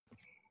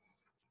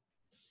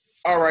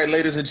All right,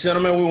 ladies and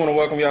gentlemen, we want to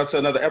welcome y'all to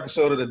another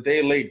episode of the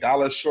Day Late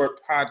Dollar Short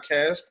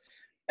podcast.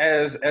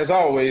 As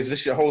always, this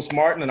is your host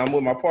Martin, and I'm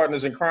with my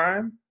partners in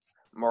crime,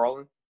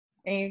 Marlon.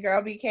 And your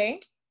girl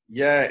BK.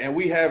 Yeah, and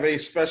we have a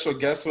special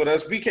guest with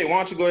us. BK, why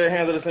don't you go ahead and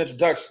handle this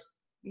introduction?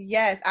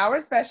 Yes,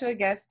 our special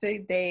guest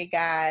today,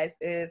 guys,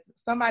 is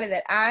somebody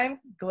that I'm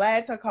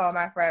glad to call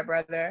my frat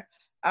brother.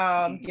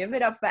 Give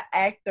it up for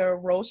actor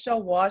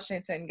Rosha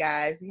Washington,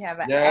 guys. We have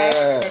an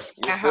actor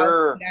in the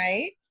house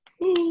tonight.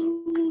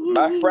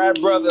 My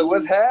frat brother,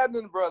 what's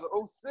happening, brother?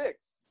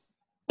 06.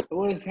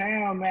 What's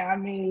happening, man? I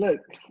mean, look,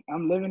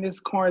 I'm living this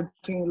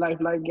quarantine life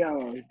like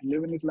y'all,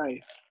 living this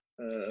life.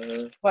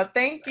 Well,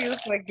 thank you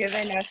for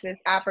giving us this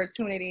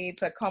opportunity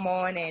to come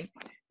on and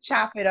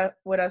chop it up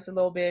with us a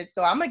little bit.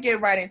 So I'm going to get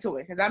right into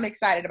it because I'm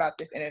excited about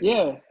this interview.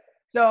 Yeah.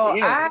 So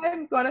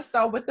I'm going to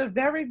start with the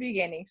very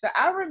beginning. So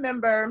I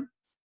remember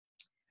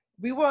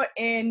we were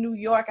in New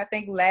York, I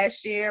think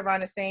last year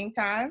around the same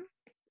time.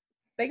 I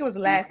think it was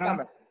last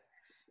summer.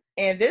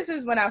 And this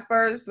is when I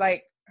first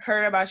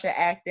heard about your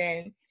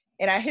acting.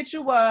 And I hit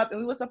you up and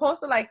we were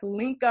supposed to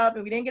link up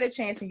and we didn't get a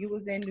chance and you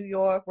was in New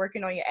York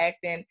working on your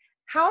acting.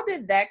 How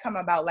did that come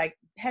about?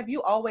 Have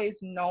you always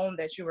known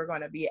that you were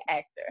going to be an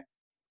actor?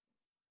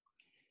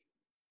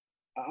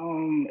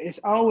 It's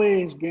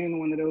always been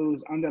one of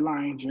those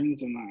underlying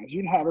dreams of mine.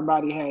 You know how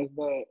everybody has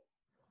that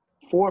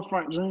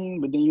forefront dream,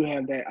 but then you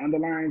have that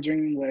underlying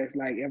dream where it's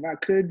like, if I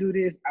could do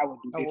this, I would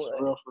do this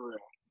for real.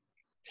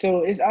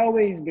 So it's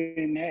always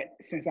been that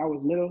since I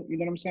was little, you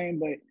know what I'm saying?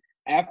 But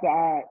after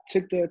I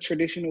took the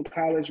traditional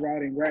college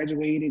route and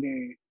graduated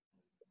and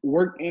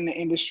worked in the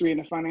industry, in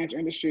the financial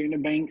industry, in the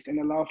banks and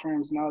the law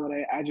firms and all of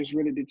that, I just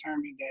really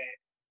determined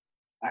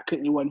that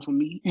it wasn't for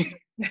me.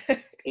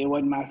 It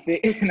wasn't my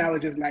fit. And I was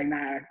just like,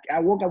 nah.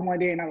 I woke up one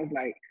day and I was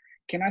like,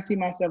 can I see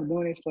myself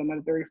doing this for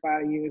another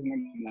 35 years? And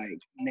I'm like,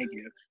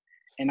 negative.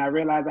 And I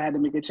realized I had to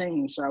make a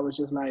change. So I was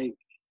just like,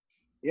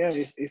 yeah,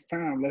 it's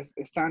time.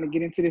 It's time to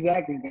get into this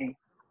acting thing.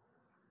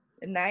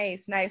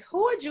 Nice.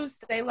 Who would you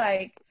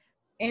say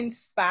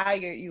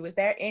inspired you? Is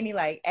there any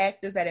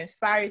actors that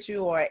inspired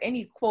you or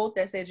any quote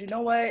that said, you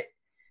know what,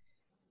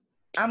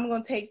 I'm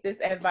going to take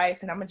this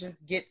advice and I'm going to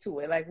just get to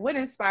it? What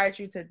inspired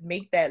you to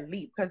make that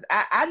leap? Because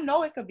I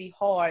know it could be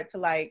hard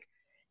to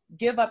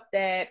give up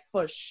that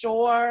for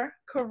sure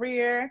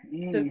career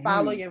to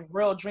follow your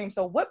real dream.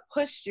 So what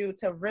pushed you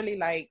to really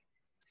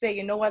say,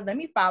 you know what, let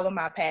me follow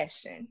my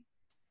passion?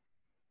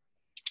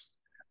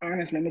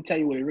 Honestly, let me tell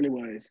you what it really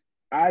was.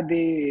 I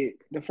did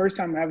the first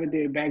time I ever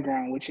did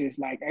background, which is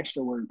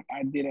extra work.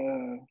 I did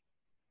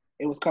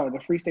it was called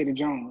The Free State of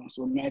Jones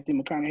with Matthew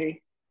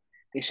McConaughey.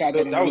 They shot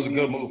that. That was a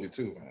good movie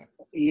too, man.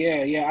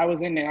 Yeah, I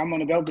was in there. I'm on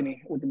the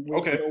balcony with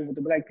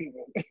the black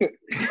people.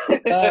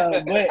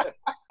 But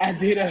I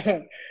did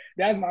that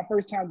was my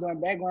first time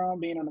doing background,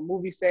 being on the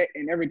movie set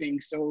and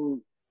everything. So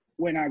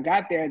when I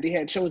got there, they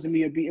had chosen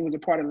me to be. It was a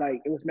part of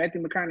it was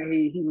Matthew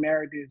McConaughey. He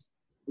married this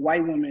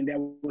white woman that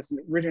was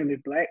originally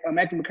black.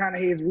 Matthew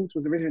McConaughey's roots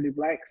was originally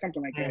black,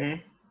 something like that.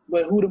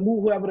 But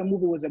whoever the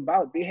movie was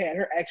about, they had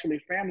her actually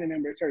family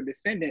members, her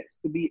descendants,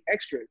 to be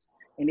extras,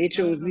 and they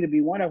chose me to be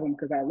one of them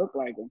because I look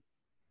like them.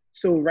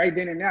 So right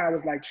then and there, I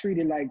was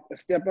treated like a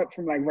step up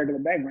from regular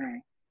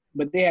background.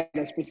 But they had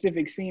a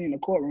specific scene in the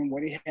courtroom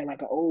where they had an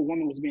old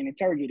woman was being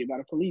interrogated by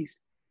the police,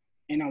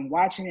 and I'm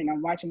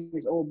watching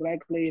this old black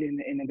lady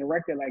and the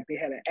director they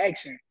had an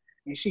action,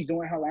 and she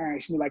doing her line.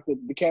 She was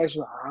the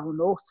casual, I don't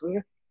know,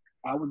 sir.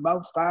 I was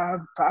about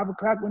 5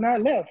 o'clock when I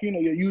left,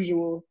 your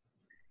usual.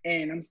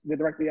 And I'm the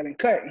director yelling,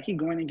 cut. And he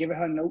going and giving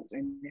her notes,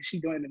 and then she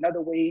doing it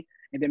another way.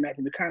 And then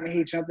Matthew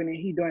McConaughey jumping in,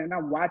 he doing it. And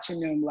I'm watching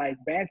them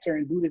banter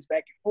and do this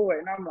back and forth.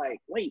 And I'm like,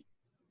 wait,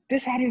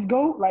 this how this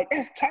go?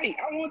 That's tight.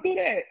 I want to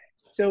do that.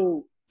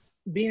 So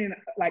being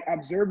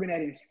observing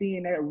that and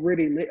seeing that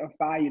really lit a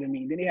fire to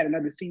me. Then they had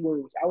another scene where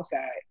it was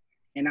outside.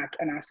 And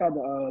I saw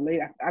the lady,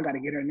 I got to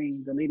get her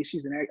name. The lady,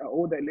 she's an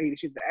older lady,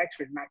 she's an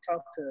actress. And I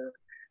talked to her.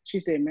 She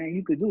said, man,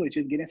 you could do it.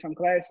 Just get in some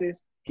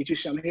classes, get you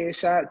some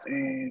headshots,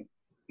 and,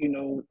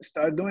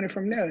 start doing it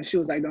from there. And she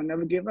was like, don't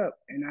never give up.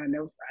 And I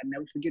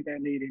never forget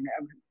that lady.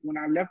 And when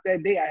I left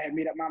that day, I had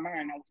made up my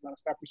mind I was going to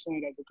start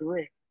pursuing it as a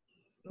career.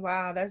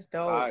 Wow, that's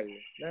dope.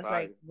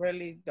 That's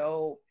really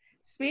dope.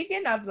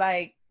 Speaking of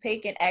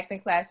taking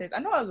acting classes, I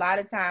know a lot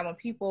of time when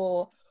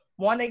people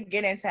want to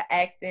get into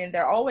acting,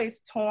 they're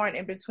always torn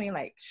in between,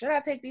 should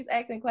I take these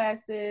acting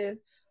classes?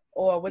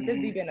 Or would this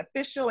be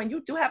beneficial? And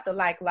you do have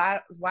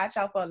to watch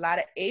out for a lot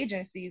of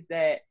agencies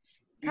that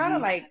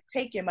kind of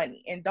take your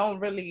money and don't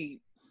really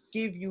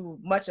give you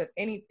much of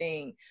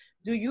anything.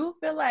 Do you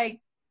feel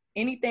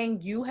anything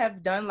you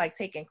have done,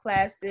 taking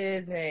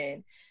classes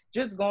and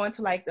just going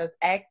to those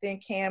acting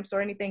camps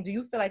or anything, do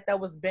you feel that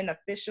was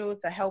beneficial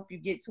to help you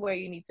get to where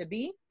you need to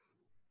be?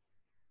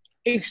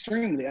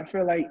 Extremely. I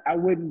feel I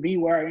wouldn't be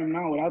where I am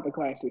now without the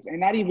classes. And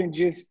not even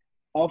just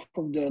off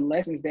of the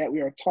lessons that we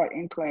are taught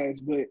in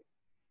class, but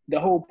the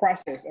whole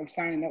process of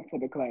signing up for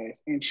the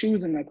class and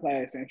choosing the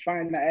class and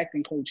finding the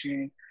acting coach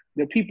and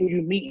the people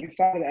you meet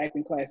inside of the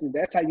acting classes.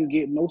 That's how you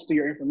get most of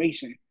your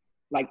information.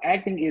 like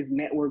acting is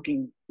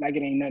networking like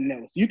it ain't nothing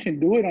else. You can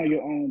do it on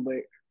your own, but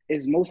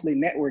it's mostly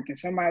networking.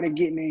 Somebody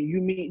getting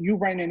in, you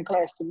running in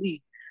class to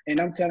me, and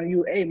I'm telling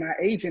you, hey, my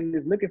agent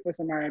is looking for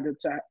somebody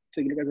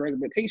to get a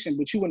representation,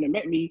 but you wouldn't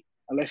have met me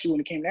unless you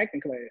wouldn't have came to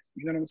acting class.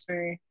 You know what I'm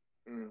saying?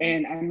 Mm-hmm.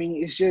 And I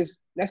mean, it's just,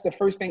 that's the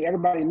first thing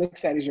everybody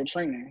looks at is your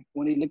training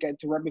when they look at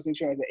to represent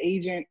you as an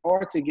agent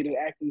or to get an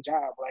acting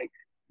job. Like,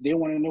 they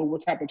want to know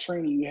what type of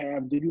training you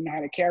have. Do you know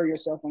how to carry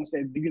yourself on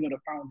set? Do you know the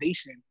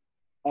foundation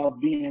of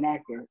being an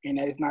actor? And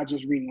that it's not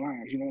just reading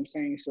lines. You know what I'm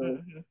saying? So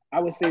I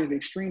would say it's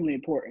extremely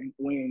important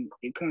when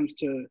it comes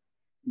to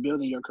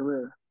building your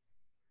career.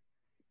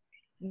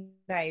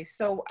 Nice.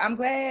 So I'm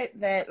glad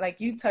that like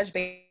you touched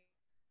base.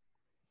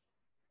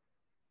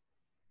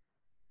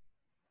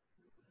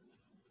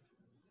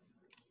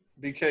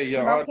 BK,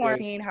 your about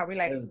quarantine, how we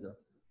like.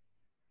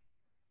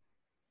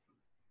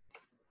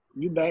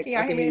 You back? Can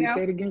y'all hear me now?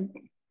 Say it again.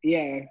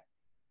 Yeah.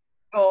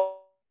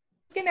 Oh,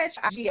 looking at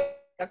you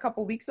a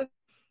couple weeks ago,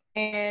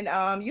 and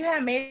you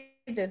had made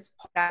this.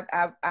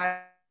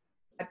 I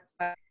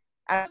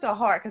so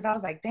hard because I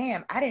was like,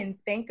 damn, I didn't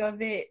think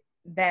of it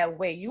that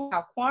way. You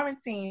how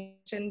quarantine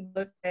shouldn't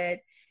look at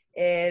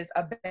as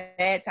a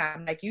bad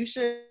time. Like you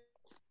should.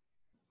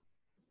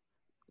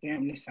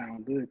 Damn, this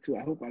sounds good too.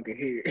 I hope I can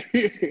hear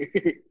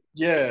it.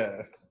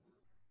 Yeah.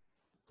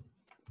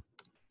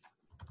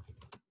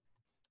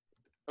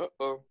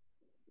 Uh-oh.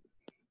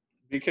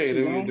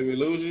 BK, do we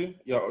lose you?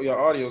 Your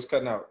audio's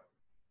cutting out.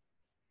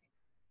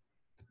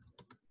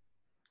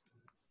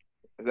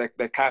 Is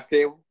that Cox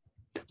cable?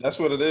 That's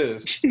what it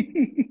is. I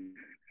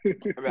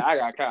mean, I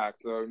got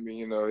Cox, so I mean,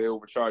 you know, they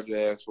overcharge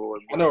your ass for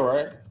it. I know,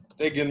 right?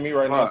 They getting me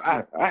right now.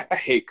 I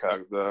hate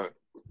Cox, dog.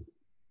 I'm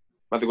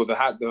about to go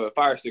the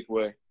Fire Stick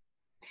way.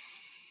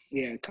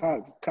 Yeah,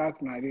 Cox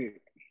not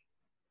it.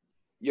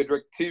 You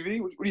direct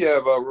TV? What do you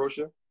have,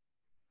 Rosha?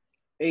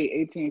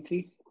 Hey,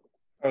 AT&T.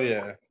 Oh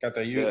yeah, got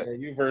that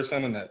U-verse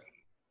internet.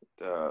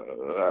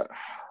 All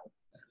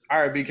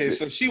right, BK.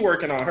 So she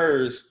working on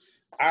hers.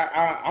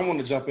 I want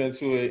to jump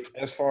into it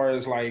as far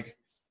as like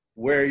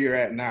where you're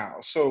at now.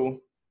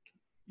 So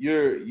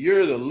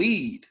you're the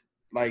lead,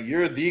 like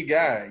you're the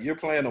guy. You're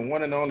playing the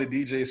one and only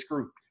DJ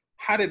Screw.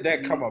 How did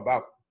that come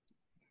about?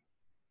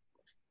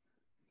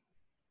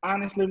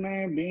 Honestly,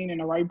 man, being in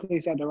the right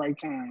place at the right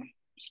time,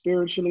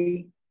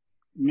 spiritually,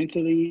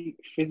 mentally,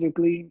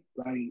 physically,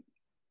 like,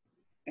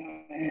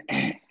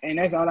 and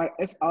that's all I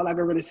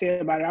can really say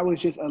about it. I was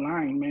just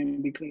aligned,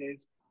 man,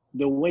 because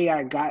the way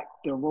I got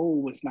the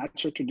role was not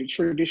the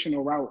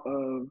traditional route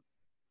of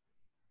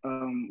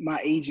my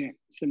agent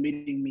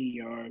submitting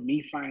me or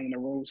me finding a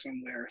role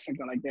somewhere or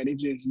something like that.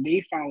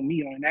 They found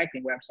me on an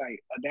acting website,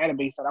 a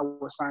database that I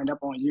was signed up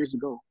on years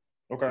ago.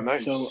 Okay,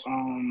 nice. So,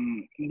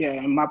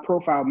 and my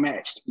profile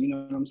matched, you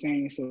know what I'm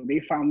saying? So they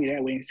found me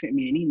that way and sent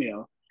me an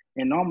email.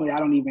 And normally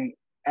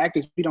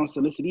we don't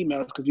solicit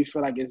emails because we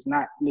feel like it's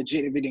not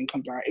legit if it didn't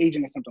come to our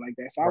agent or something like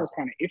that. So I was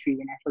kind of iffy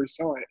when I first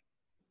saw it.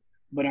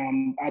 But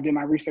I did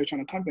my research on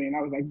the company and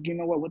I was like, you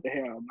know what the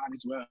hell, might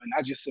as well. And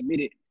I just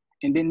submitted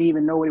and didn't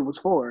even know what it was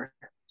for.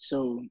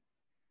 So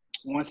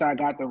once I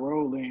got the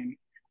role and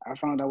I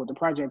found out what the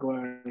project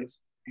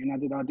was and I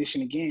did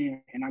audition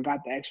again and I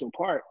got the actual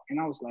part and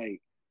I was like,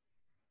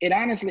 it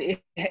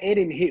honestly, it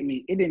didn't hit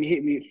me. It didn't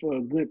hit me for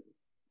a good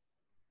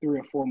 3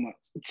 or 4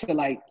 months to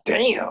like,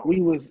 damn,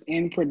 we was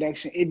in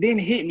production. It didn't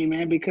hit me,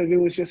 man, because it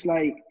was just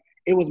like,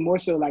 it was more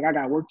so like I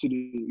got work to do.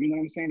 You know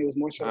what I'm saying? It was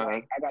more so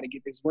like I got to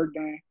get this work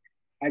done.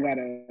 I got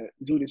to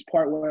do this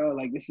part well.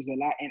 Like this is a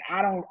lot. And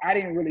I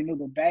didn't really know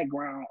the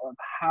background of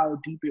how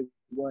deep it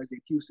was in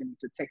Houston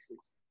to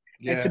Texas.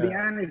 Yeah. And to be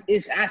honest,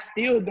 I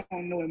still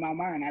don't know in my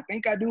mind. I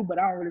think I do, but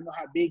I don't really know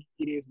how big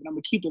it is. But I'm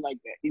going to keep it like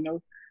that, you know?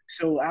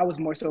 So I was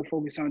more so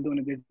focused on doing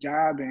a good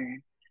job. And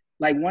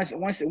like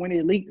when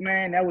it leaked,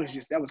 man, that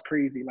was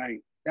crazy. Like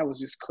that was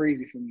just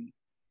crazy for me.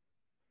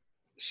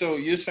 So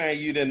you're saying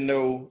you didn't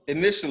know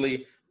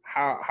initially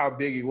how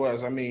big he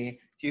was. I mean,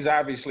 he's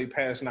obviously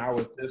passed now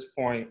at this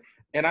point.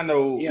 And I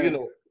know, you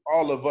know,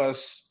 all of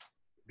us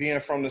being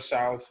from the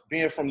South,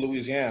 being from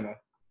Louisiana,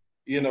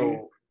 you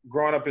know,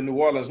 growing up in New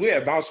Orleans, we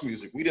had bounce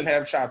music. We didn't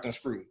have chopped and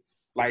screwed.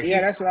 Like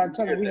that's what I'm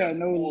telling you. We had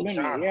no limit.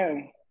 Genre.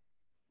 Yeah.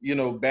 You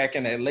know, back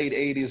in the late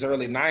 80s,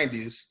 early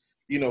 90s,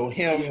 you know,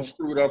 him,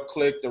 Screwed Up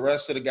Click, the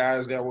rest of the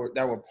guys that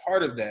were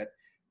part of that.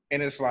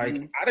 And it's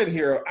like, I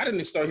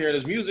didn't start hearing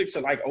his music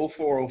till like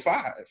 04,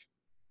 05.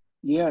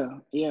 Yeah.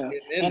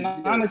 And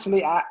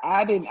honestly,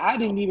 I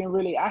didn't even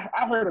really,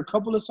 I heard a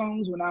couple of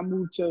songs when I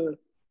moved to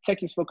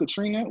Texas for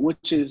Katrina,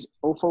 which is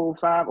 04,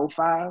 05,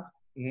 05,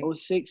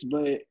 06.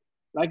 But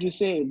like you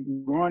said,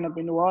 growing up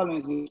in New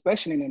Orleans,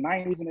 especially in the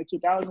 90s and the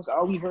 2000s,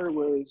 all we heard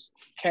was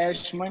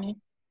Cash Money,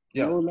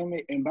 No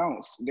Limit, and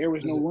Bounce. There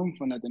was no room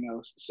for nothing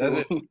else.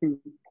 So,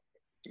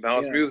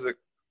 bounce music.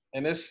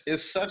 And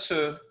it's such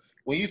a,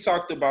 when you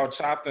talked about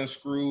Chopped and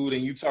Screwed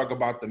and you talk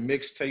about the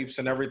mixtapes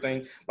and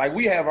everything, like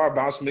we have our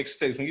bounce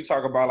mixtapes. When you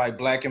talk about like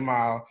Black and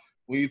Mild,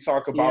 when you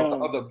talk about the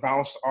other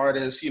bounce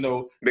artists, you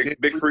know, Big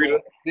Freedia,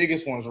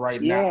 biggest ones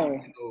right now,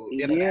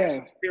 you know, in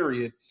the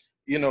period.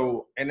 you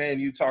know, and then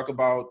you talk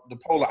about the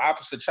polar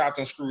opposite, chopped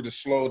and screwed is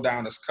slowed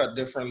down, is cut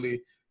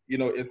differently. You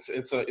know, it's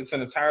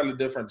an entirely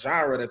different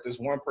genre that this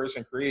one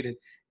person created.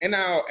 And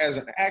now as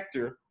an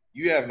actor,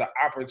 you have the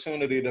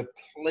opportunity to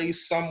play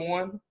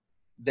someone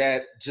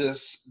that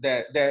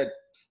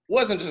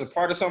wasn't just a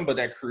part of something, but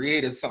that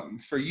created something.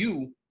 For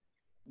you,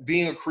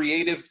 being a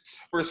creative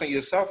person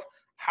yourself,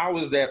 how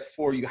is that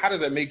for you? How does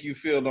that make you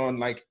feel on,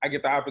 like, I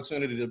get the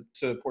opportunity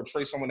to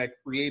portray someone that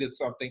created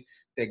something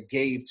that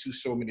gave to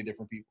so many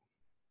different people?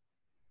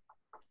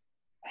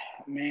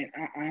 Man,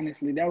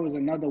 honestly, that was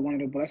another one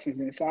of the blessings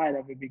inside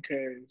of it,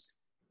 because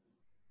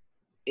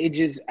I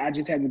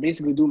just had to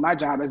basically do my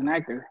job as an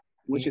actor,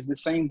 which is the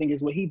same thing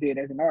as what he did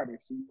as an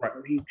artist. Right.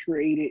 He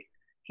created,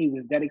 he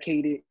was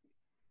dedicated,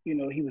 you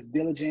know, he was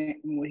diligent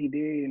in what he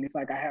did. And it's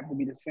like, I have to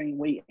be the same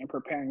way in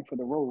preparing for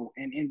the role.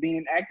 And in being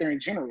an actor in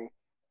general,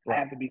 right. I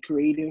have to be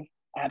creative.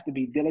 I have to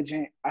be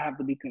diligent. I have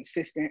to be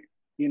consistent,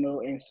 you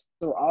know, and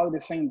so all of the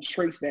same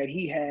traits that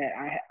he had,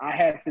 I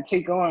had to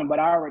take on, but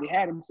I already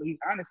had them. So he's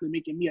honestly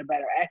making me a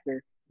better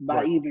actor by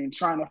right. even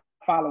trying to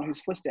follow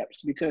his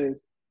footsteps,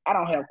 because I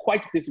don't have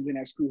quite the discipline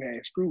that Screw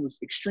had. Screw was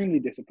extremely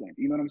disciplined.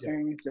 You know what I'm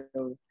saying?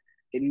 So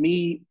in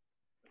me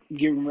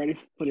getting ready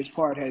for this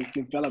part has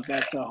developed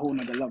that to a whole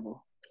nother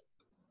level.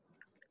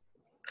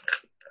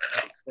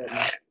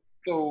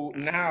 So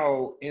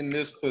now in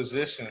this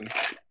position,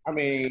 I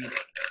mean,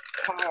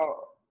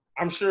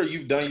 I'm sure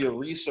you've done your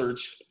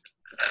research.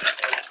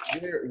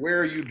 Where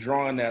are you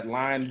drawing that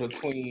line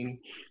between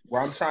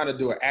where I'm trying to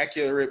do an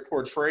accurate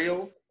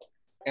portrayal,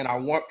 and I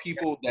want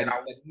people that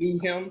knew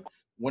him,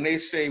 when they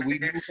say we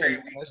do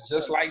him, that's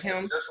just like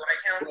him,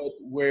 but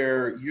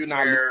where you're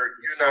not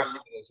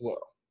looking as well.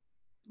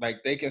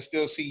 Like, they can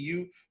still see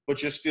you,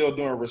 but you're still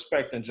doing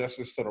respect and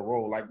justice to the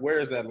role. Like, where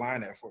is that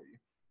line at for you?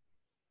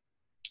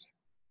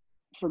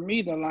 For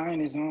me, the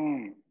line is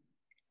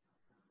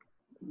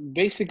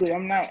basically,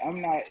 I'm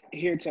not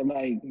here to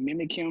like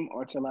mimic him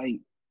or to like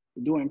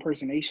do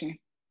impersonation.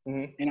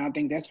 Mm-hmm. And I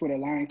think that's where the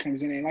line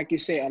comes in. And like you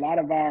say, a lot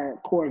of our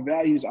core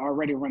values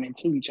already run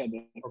into each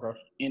other. Okay.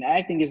 And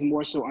acting is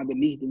more so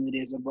underneath than it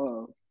is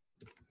above.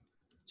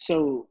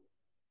 So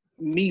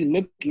me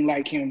looking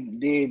like him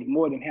did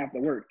more than half the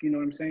work. You know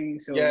what I'm saying?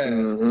 So yeah,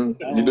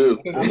 you do.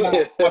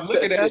 I'm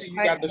looking at you.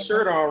 You got the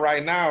shirt on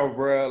right now,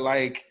 bro.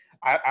 Like,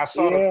 I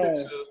saw the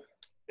picture,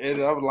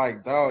 and I'm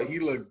like, dog, he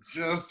looked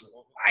just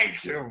like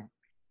him.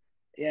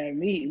 Yeah,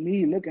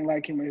 me looking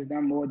like him has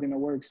done more than the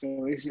work.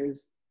 So it's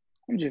just,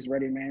 I'm just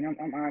ready, man.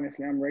 I'm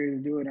honestly, I'm ready to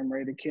do it. I'm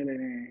ready to kill it,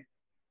 and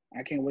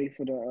I can't wait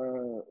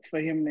for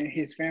him and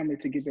his family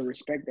to get the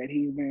respect that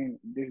he's been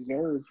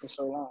deserved for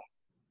so long.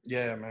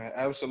 Yeah, man,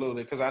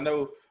 absolutely. Because I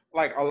know,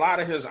 like, a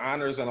lot of his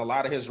honors and a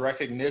lot of his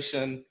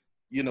recognition,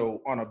 you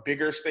know, on a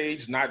bigger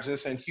stage, not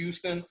just in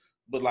Houston,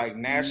 but like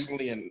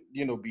nationally and,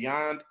 you know,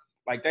 beyond,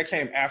 like, that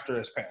came after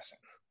his passing.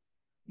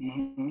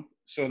 Mm-hmm.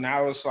 So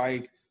now it's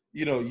like,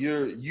 you know,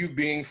 you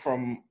being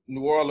from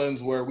New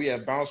Orleans, where we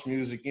have bounce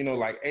music, you know,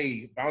 like,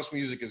 hey, bounce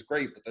music is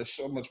great, but there's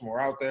so much more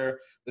out there.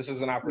 This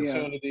is an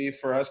opportunity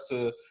for us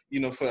to,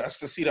 you know, for us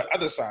to see the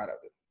other side of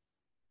it.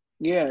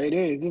 Yeah, it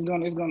is. It's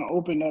gonna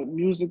open up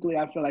musically.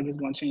 I feel like it's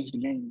gonna change the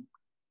game.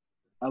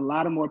 A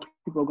lot of more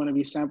people are gonna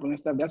be sampling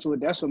stuff. That's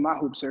what my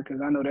hopes are,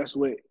 because I know that's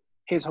what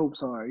his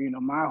hopes are. You know,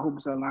 my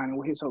hopes are aligning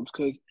with his hopes,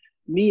 because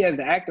me as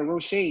the actor,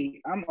 Roche,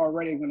 I'm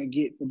already gonna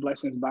get the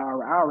blessings I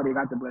already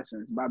got the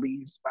blessings by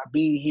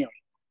being him.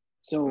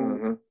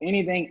 So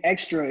anything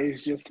extra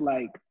is just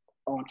like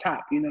on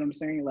top. You know what I'm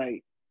saying?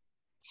 Like,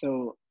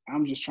 so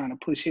I'm just trying to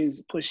push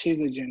his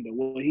agenda,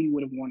 what he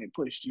would have wanted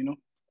pushed. You know.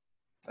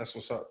 That's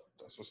what's up.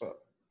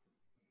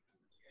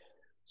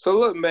 So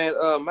look, man,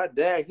 my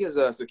dad, he has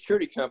a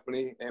security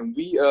company, and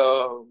we,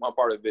 my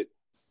part of it,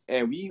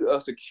 and we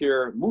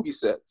secure movie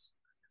sets.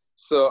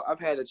 So I've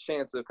had a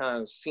chance of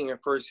kind of seeing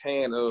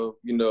firsthand of,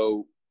 you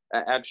know,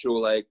 an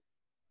actual like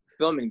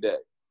filming day.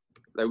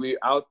 Like, we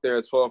out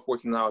there 12,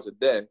 14 hours a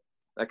day.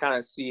 I kind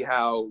of see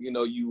how, you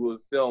know, you would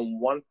film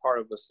one part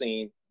of a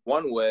scene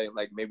one way,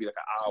 like maybe like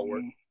an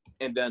hour,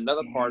 and then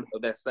another part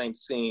of that same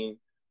scene,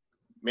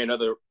 maybe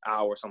another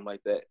hour or something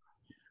like that.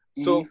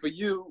 So for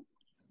you,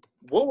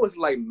 what was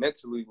like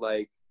mentally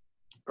like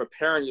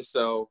preparing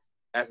yourself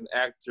as an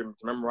actor to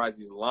memorize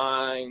these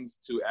lines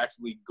to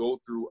actually go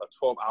through a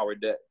 12-hour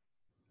day?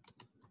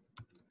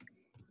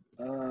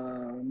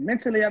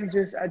 Mentally, I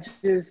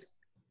just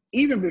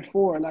even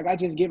before, like, I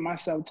just get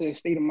myself to a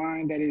state of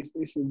mind that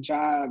it's a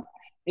job.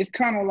 It's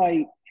kind of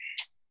like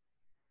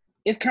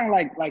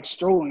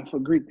strolling for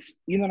Greeks.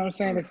 You know what I'm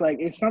saying? It's like,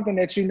 it's something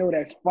that you know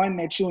that's fun,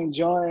 that you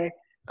enjoy.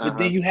 But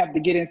then you have to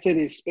get into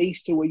this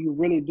space to where you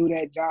really do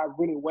that job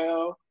really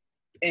well.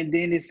 And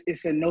then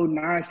it's a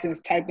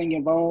no-nonsense type thing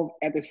involved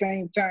at the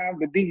same time,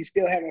 but then you're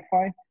still having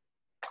fun.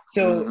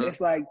 So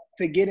it's like,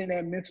 to get in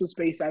that mental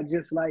space, I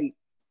just like,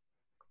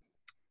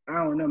 I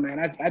don't know, man.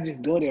 I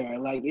just go there.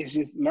 Like, it's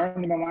just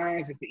learning the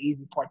lines is the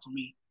easy part to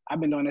me. I've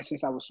been doing that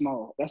since I was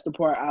small. That's the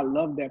part, I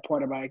love that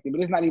part about acting.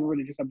 But it's not even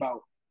really just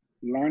about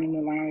learning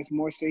the lines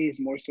more so. It's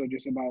more so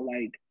just about,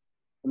 like,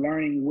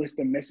 learning what's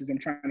the message I'm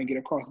trying to get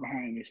across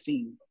behind the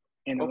scene.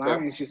 And the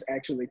line is just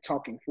actually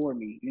talking for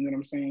me. You know what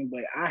I'm saying?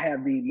 But I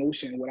have the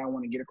emotion, what I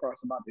want to get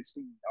across about this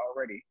scene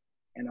already.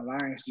 And the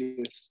lines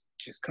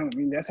just come. I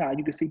mean, that's how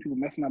you can see people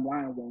messing up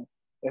lines on.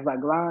 It's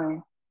like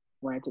line,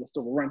 run to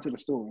the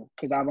store.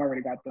 Because I've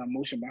already got the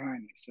emotion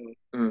behind it. So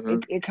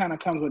it kind of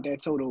comes with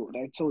that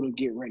total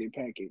get ready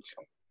package.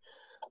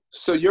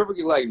 So you ever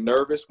get like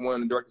nervous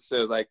when the director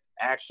says like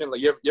action?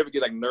 Like you ever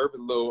get like nervous,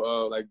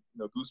 little like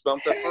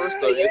goosebumps at first?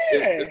 Or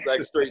it's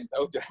like straight.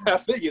 Okay, I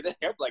figured that.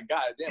 I'm like,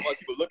 God damn, all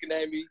people looking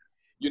at me.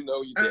 You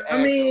say action. I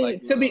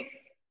mean,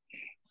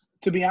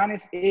 to be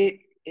honest,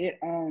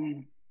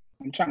 I'm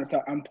trying to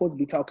talk. I'm supposed to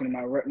be talking to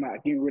my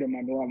getting rid of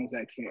my New Orleans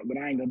accent, but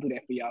I ain't gonna do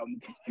that for y'all.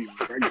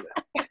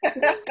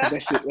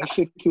 that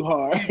shit too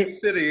hard.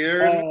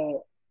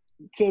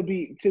 To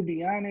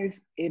be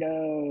honest,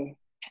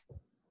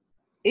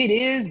 it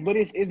is, but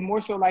it's more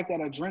so like that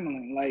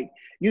adrenaline. Like,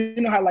 you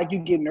know how like you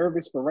get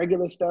nervous for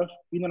regular stuff?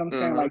 You know what I'm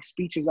saying? Like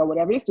speeches or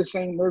whatever. It's the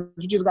same nerves.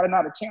 You just got to know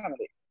how to channel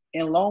it.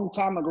 And a long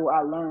time ago,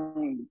 I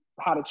learned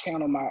how to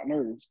channel my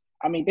nerves.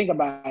 I mean, think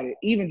about it.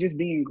 Even just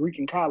being Greek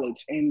in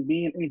college and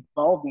being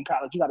involved in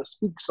college, you got to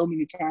speak so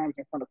many times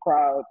in front of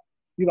crowds.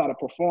 You got to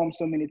perform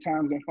so many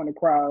times in front of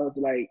crowds.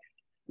 Like,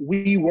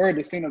 we were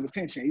the center of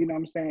attention. You know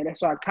what I'm saying?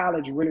 That's why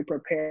college really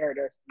prepared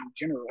us in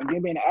general. And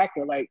then being an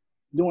actor, like,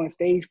 doing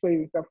stage plays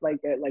and stuff like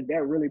that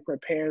really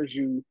prepares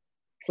you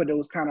for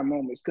those kind of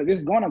moments. Because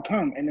it's going to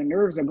come, and the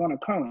nerves are going to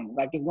come.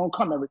 Like, it's going to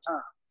come every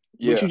time.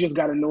 Yeah. But you just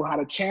got to know how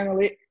to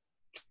channel it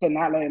to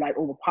not let it, like,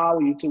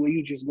 overpower you to where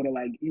you just going to,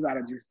 like, you got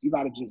to just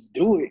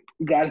do it.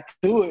 You got to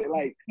do it.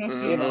 Like,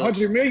 there's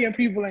 100 million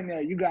people in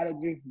there. You got to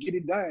just get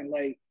it done.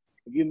 Like,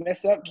 if you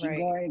mess up, keep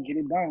going, get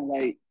it done.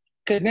 Like,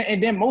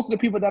 then most of the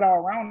people that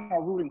are around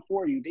are rooting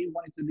for you. They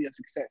want it to be a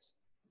success.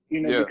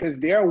 Because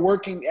they're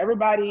working,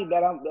 everybody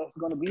that's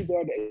going to be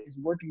there that is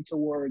working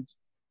towards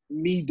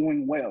me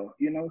doing well,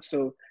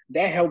 So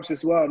that helps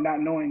as well, not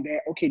knowing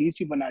that, okay, these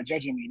people are not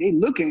judging me. They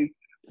looking,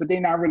 but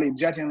they're not really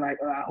judging like,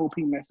 I hope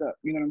he mess up.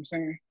 You know what I'm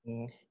saying?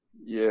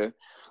 Yeah.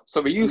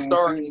 So when you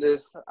starting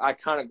this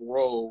iconic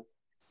role,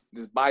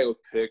 this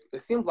biopic, it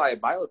seems like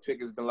biopic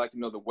has been like,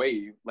 the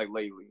wave, like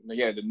lately.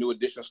 You had the New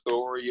Edition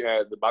story, you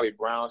had the Bobby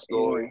Brown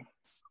story. Yeah.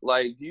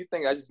 Like, do you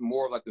think that's just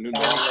more like the new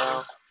norm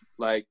now?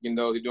 Like, they're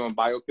doing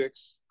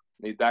biopics,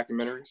 these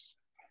documentaries?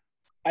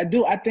 I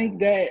do. I think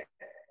that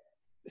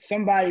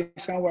somebody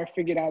somewhere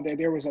figured out that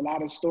there was a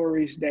lot of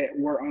stories that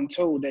were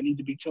untold that need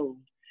to be told.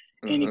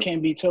 And it can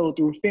be told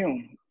through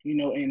film,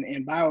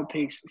 and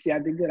biopics. See, I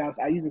did good.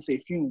 I used to say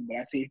film, but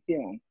I say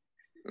film.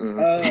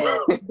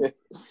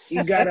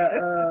 You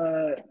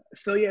gotta,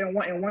 and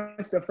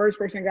once the first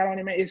person got on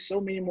it, man, it's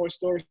so many more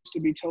stories to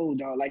be told,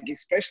 dog. Like,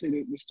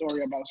 especially the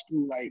story about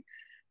school, like,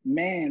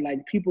 man,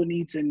 like, people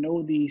need to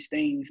know these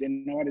things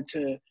in order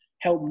to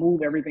help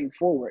move everything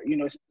forward,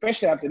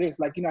 especially after this.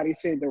 Like, they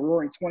said the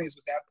Roaring 20s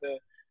was after,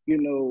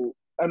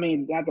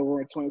 not the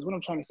Roaring 20s. What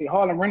I'm trying to say,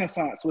 Harlem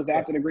Renaissance was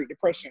after the Great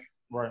Depression.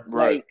 Right.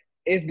 Like,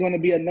 it's going to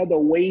be another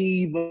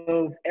wave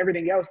of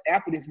everything else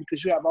after this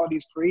because you have all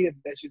these creatives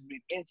that's just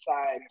been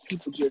inside and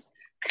people just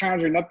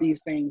conjuring up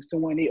these things to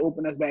when they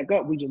open us back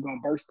up, we just going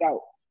to burst out.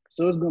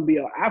 So it's going to be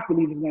I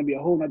believe it's going to be a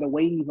whole nother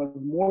wave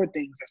of more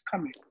things that's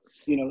coming,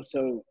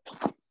 so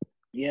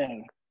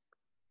yeah.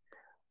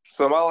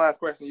 So my last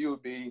question to you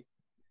would be,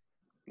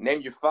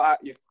 name your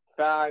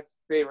five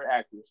favorite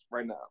actors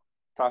right now.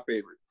 Top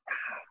favorite.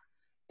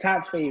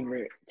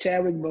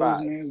 Chadwick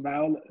Boseman,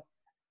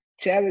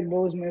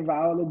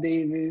 Viola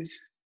Davis,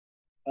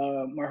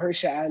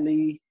 Mahershala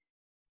Ali.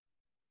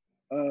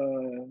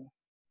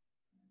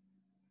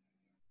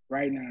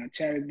 Right now,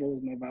 Chadwick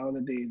Boseman,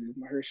 Viola Davis,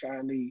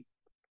 Mahershala Ali.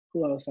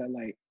 Who else I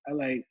like? I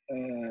like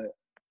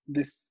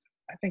this.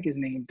 I think his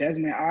name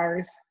Desmond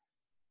Ayres.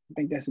 I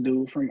think that's a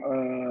dude from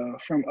All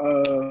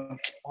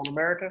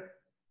America?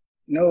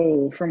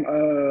 No, from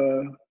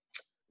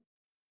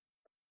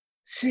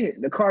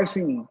the car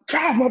scene.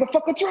 Drive,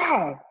 motherfucker,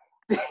 drive.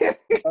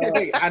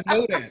 Wait, I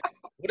know that.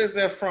 What is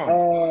that from?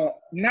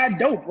 Not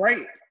Dope,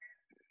 right?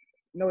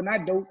 No,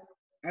 not Dope.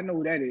 I know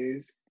who that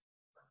is.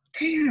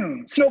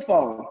 Damn,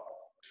 Snowfall.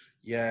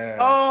 Yeah.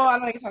 Oh, I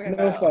know what you're talking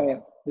about.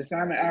 Snowfall. The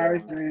Simon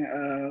Ayres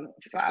and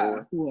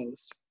five. Who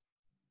else?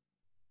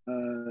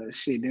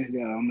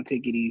 Denzel, I'm gonna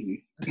take it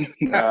easy.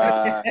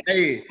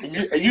 Hey,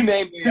 you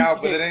named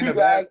out, but it ain't two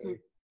guys.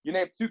 You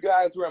named two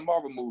guys who are in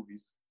Marvel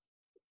movies.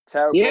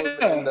 Chadwick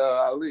Boseman and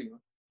Ali.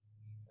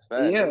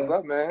 Yeah, what's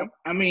up, man?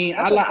 I mean,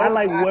 I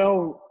like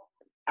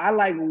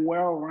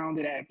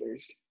well-rounded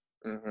actors.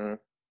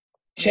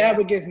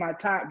 Chadwick is my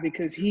top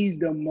because he's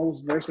the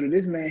most versatile.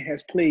 This man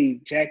has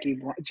played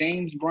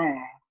James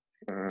Brown,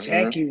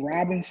 Jackie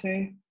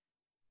Robinson,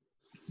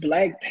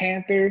 Black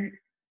Panther,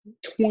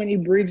 20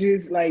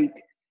 Bridges. Like,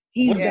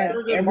 he's got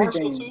everything.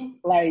 Marshall too?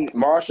 Like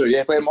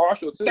Marshall, played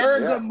Marshall too.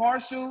 Thurgood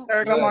Marshall.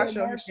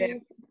 Yeah.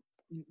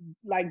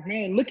 Like,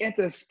 man, look at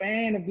the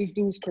span of this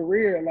dude's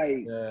career.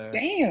 Like,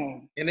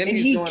 damn. And then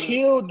he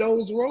killed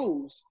those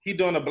roles. He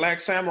doing the Black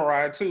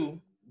Samurai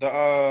too.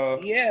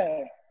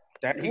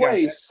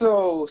 Wait,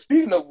 so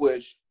speaking of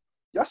which,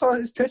 y'all saw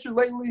his picture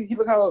lately? He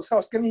look how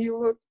skinny he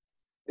look.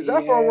 Is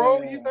that for a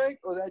role, you think,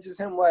 or is that just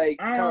him like?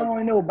 I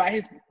don't know. By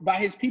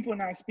his people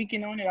not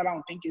speaking on it, I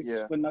don't think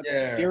it's for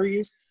nothing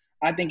serious.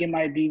 I think it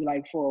might be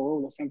like for a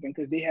role or something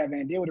because they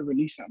would have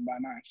released something by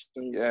now.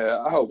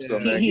 So I hope so,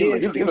 man. He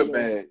look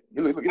bad. He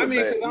look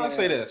bad. I'll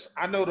say this.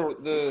 I know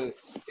the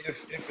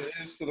if it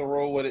is for the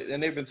role with it,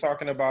 and they've been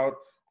talking about.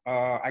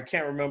 I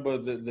can't remember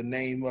the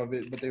name of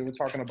it, but they were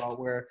talking about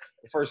where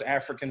the first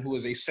African who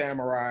was a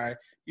samurai.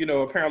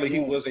 Apparently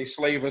he was a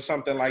slave or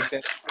something like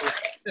that.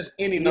 There's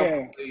any number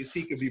of ways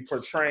he could be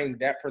portraying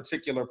that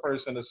particular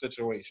person or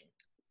situation.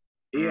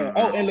 Yeah.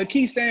 Oh, and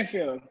Lakeith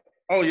Stanfield.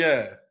 Oh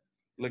yeah,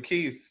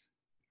 Lakeith.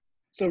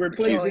 So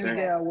replace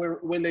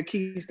Denzel with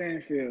Lakeith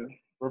Stanfield.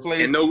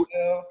 Replace no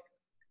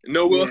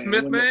Will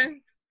Smith,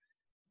 man.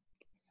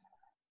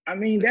 I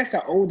mean, that's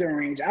an older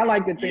range. I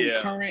like to think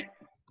current.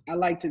 I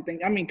like to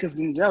think. I mean, because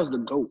Denzel's the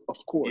GOAT, of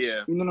course.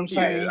 Yeah. You know what I'm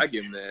saying? Yeah, I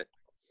give him that.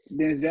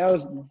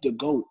 Denzel's the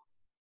GOAT.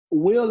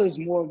 Will is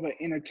more of an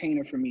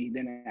entertainer for me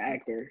than an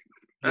actor.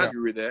 I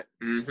agree with that.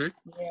 Mm-hmm.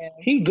 Yeah,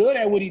 he good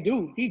at what he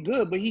do. He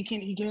good, but he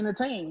can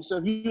entertain. So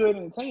if you're an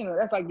entertainer,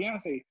 that's like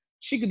Beyonce.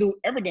 She could do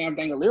every damn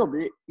thing a little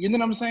bit. You know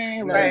what I'm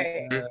saying?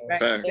 Right.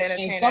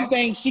 And some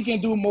things she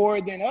can do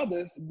more than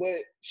others, but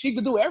she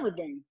could do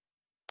everything.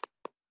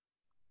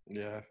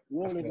 Yeah.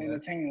 Will is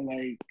entertaining.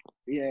 Like,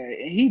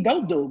 and he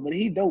dope though, but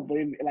he dope. But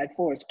like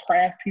for his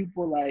craft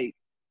people, like,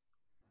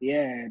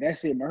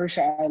 that's it.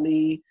 Mahershala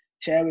Ali,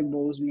 Chadwick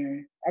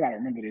Boseman. I gotta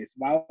remember this.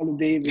 Viola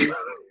Davis,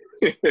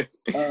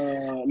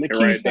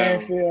 Lakeith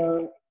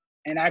Stanfield,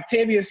 and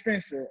Octavia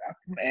Spencer.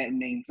 I'm adding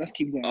names. Let's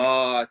keep going.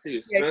 Oh,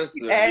 Octavia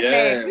Spencer. We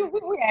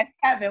had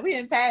 7. We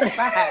didn't pass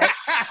 5.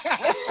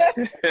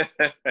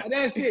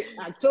 That's it.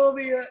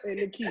 Octavia and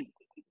Lakeith.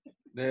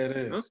 There it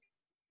is. Huh?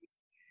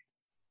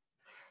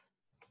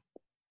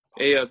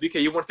 Hey, BK,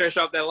 you want to finish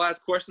off that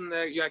last question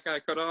that you got kind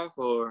of cut off,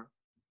 or?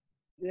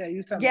 Yeah,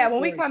 you talking. Yeah,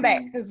 when we come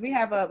back, because we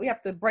have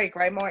to break,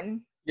 right,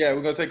 Martin? Yeah,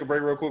 we're gonna take a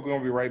break real quick. We're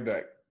gonna be right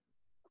back.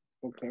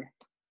 Okay.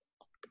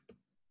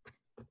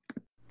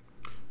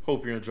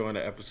 Hope you're enjoying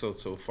the episode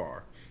so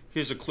far.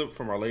 Here's a clip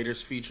from our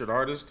latest featured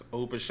artist,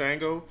 Opa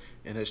Shango,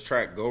 and his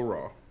track Go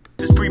Raw.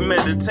 It's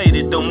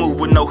premeditated, don't move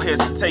with no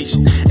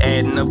hesitation.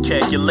 Adding up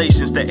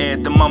calculations to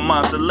add to my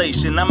mom's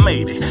elation. I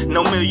made it,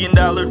 no $1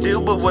 million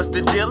deal, but what's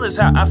the deal is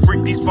how I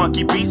freak these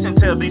funky beats and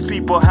tell these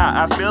people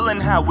how I feel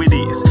and how it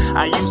is.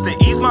 I used to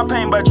ease my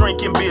pain by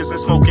drinking beers and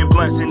smoking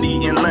blunts and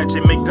eating lunch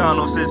at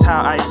McDonald's is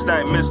how I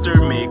stunt Mr.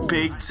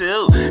 McPig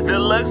 2.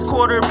 Deluxe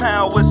quarter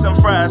pound with some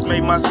fries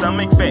made my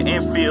stomach fat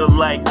and feel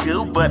like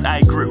goo, but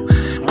I grew.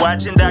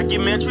 Watching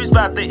documentaries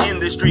about the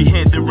industry,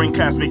 hindering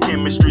cosmic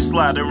chemistry,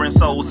 slaughtering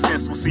souls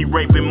senselessly,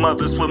 raping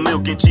mothers for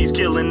milk and cheese,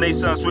 killing they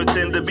sons,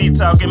 pretend to be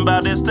talking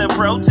about it's the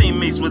protein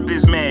mixed with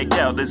this mad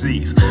cow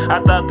disease. I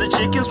thought the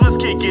chickens was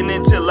kicking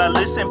until I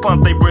listened,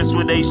 pump they breasts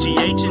with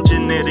HGH and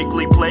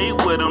genetically played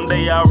with them.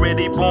 They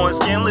already born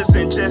skinless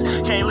and just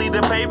can't leave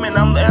the pavement.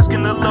 I'm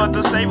asking the Lord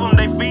to save them.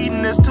 They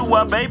feeding this to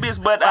our babies,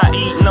 but I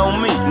eat no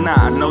meat,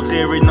 nah, no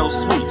dairy, no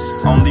sweets,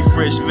 only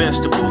fresh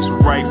vegetables,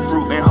 ripe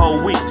fruit and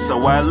whole wheat,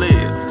 so I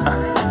live.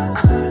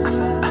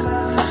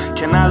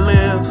 Can I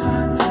live?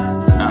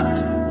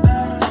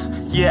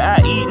 Yeah,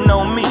 I eat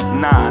no meat,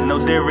 nah, no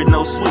dairy,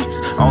 no sweets,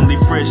 only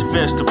fresh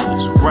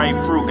vegetables, ripe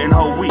fruit and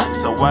whole wheat,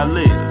 so I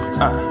live.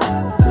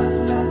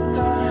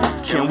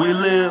 Can we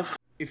live?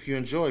 If you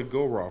enjoyed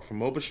Go Raw from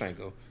Opa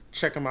Shango,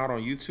 check him out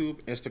on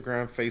YouTube,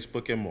 Instagram,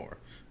 Facebook, and more.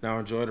 Now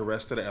enjoy the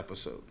rest of the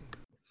episode.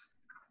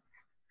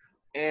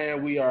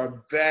 And we are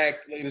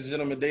back, ladies and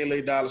gentlemen, Day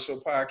Late Dollar Show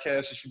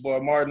podcast. It's your boy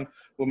Martin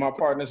with my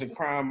partners in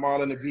crime,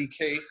 Marlon and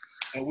BK.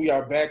 And we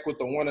are back with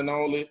the one and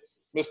only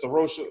Mr.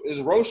 Roche. Is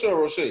it Roche or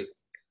Roche?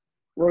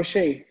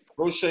 Roche.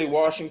 Roche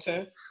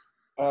Washington,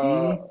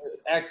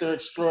 actor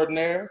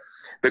extraordinaire.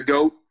 The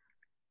GOAT.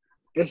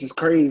 This is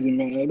crazy,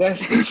 man.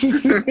 That's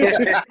look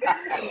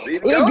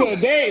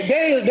good.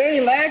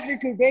 They laughing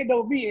because they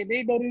know me and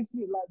they know this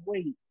shit. Like,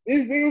 wait,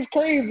 this is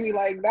crazy.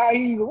 Like, now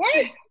he's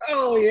what?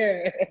 Oh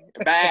yeah.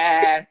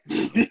 Bad.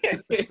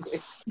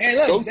 And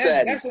look,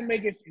 that's what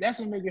make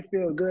it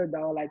feel good,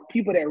 though. Like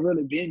people that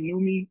really been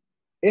knew me,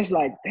 it's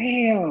like,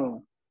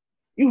 damn,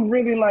 you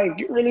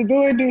really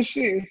doing this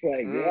shit. It's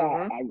like,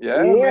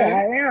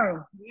 I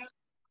am.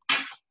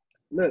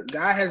 Look,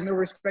 God has no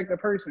respect of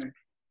person.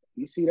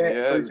 You see that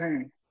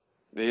firsthand.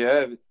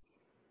 Yeah.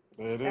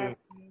 It is.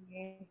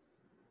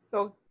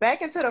 So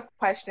back into the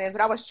questions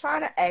that I was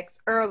trying to ask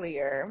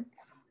earlier.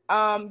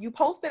 You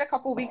posted a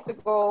couple weeks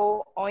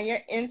ago on your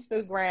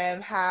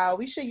Instagram how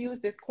we should use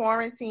this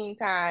quarantine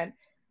time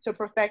to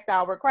perfect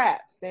our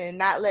crafts and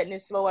not letting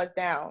it slow us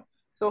down.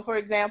 So for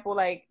example,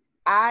 like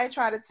I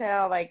try to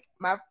tell like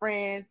my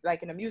friends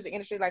like in the music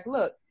industry, like,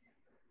 look,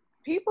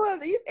 people,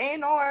 these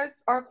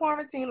A&Rs are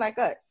quarantined like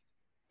us.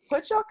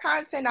 Put your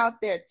content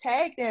out there,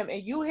 tag them,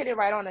 and you hit it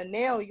right on the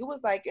nail. You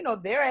was like,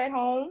 they're at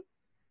home.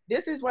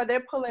 This is where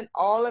they're pulling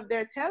all of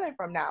their talent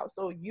from now.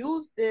 So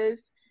use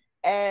this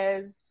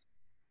as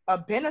a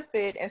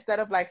benefit instead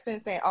of like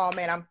saying, oh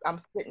man, I'm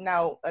sitting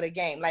out of the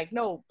game. Like,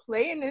 no,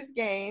 play in this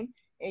game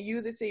and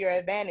use it to your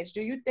advantage.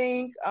 Do you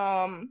think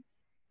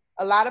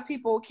a lot of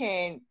people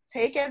can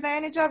take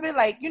advantage of it?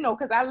 Like, you know,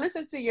 because I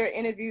listened to your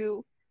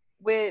interview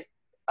with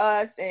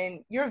us and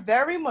you're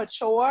very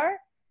mature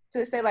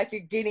to say like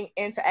you're getting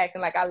into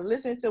acting. Like, I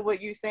listened to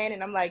what you're saying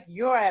and I'm like,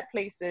 you're at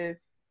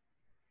places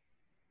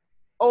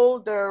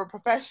older,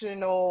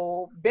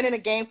 professional, been in the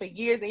game for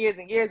years and years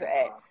and years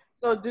at.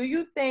 So do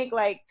you think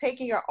like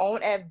taking your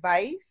own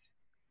advice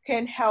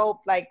can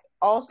help like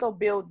also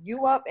build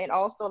you up and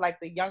also like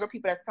the younger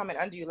people that's coming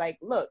under you? Like,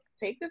 look,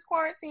 take this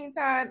quarantine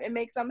time and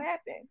make something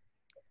happen.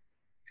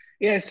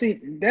 Yeah, see,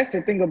 that's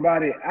the thing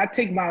about it. I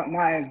take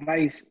my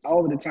advice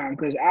all the time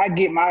because I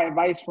get my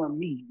advice from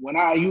me. When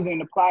I use it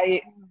and apply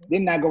it,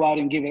 then I go out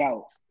and give it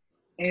out.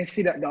 And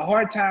see, the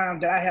hard time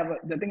that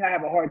the thing I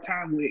have a hard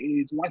time with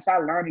is once I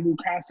learn a new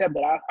concept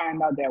that I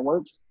find out that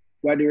works,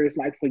 whether it's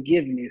like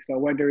forgiveness or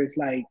whether it's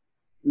like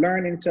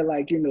learning to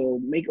like, you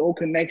know, make old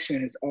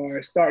connections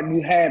or start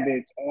new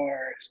habits or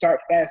start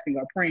fasting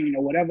or praying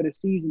or whatever the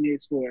season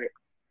is for it.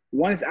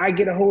 Once I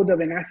get a hold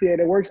of it and I see that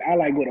it works, I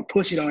like go to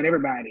push it on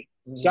everybody.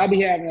 Mm-hmm. So I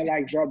be having to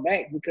like draw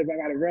back because I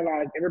got to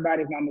realize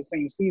everybody's not in the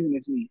same season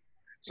as me.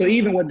 So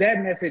even with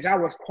that message, I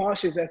was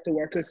cautious as to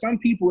where, because some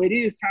people, it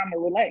is time to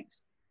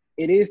relax.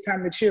 It is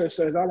time to chill.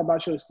 So it's all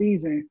about your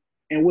season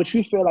and what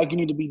you feel like you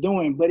need to be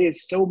doing. But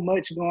it's so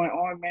much going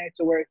on, man,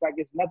 to where it's like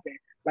it's nothing.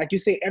 Like you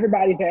say,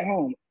 everybody's at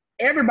home.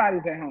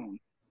 Everybody's at home.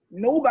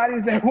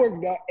 Nobody's at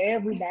work, though.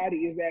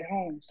 Everybody is at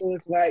home. So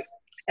it's like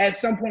at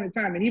some point in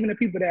time, and even the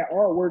people that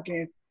are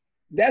working,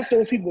 that's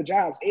those people's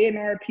jobs.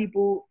 A&R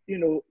people, you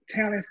know,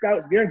 talent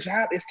scouts, their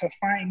job is to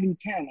find new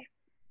talent.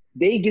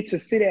 They get to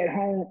sit at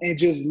home and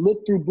just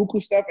look through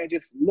buku stuff and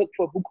just look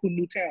for buku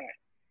new talent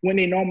when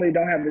they normally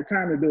don't have the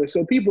time to do it.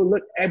 So people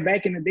look at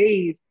back in the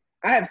days,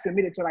 I have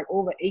submitted to like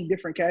over 8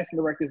 different casting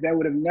directors that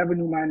would have never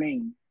knew my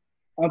name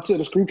until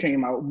the screw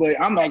came out.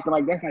 But I'm acting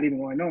like that's not even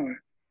going on.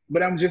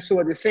 But I'm just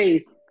sort of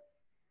say,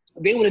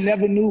 they would have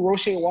never knew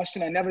Roche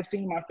Washington. I never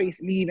seen my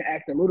face, me even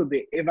act a little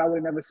bit if I would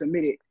have never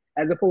submitted.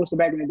 As opposed to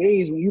back in the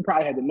days when you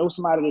probably had to know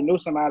somebody to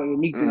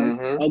meet them,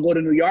 or go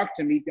to New York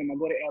to meet them, or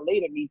go to LA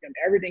to meet them.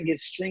 Everything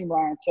gets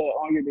streamlined to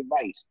on your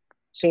device.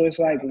 So it's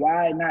like,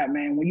 why not,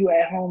 man? When you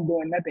at home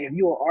doing nothing, if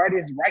you're an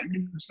artist writing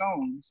new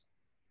songs,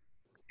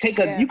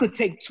 you could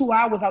take 2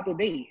 hours out the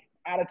day,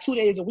 out of 2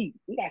 days a week.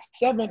 We got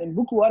 7 and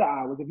buku other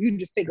hours. If you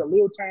just take a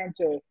little time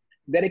to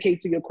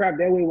dedicate to your craft,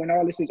 that way when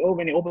all this is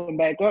over and they open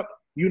back up,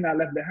 you're not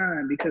left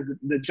behind. Because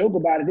the joke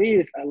about it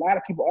is a lot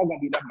of people are gonna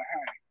be left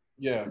behind.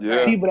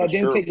 Yeah. People that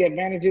didn't take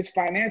advantages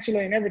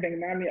financially and everything.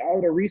 I mean,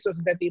 all the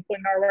resources that they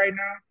putting out right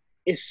now,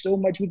 it's so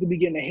much we could be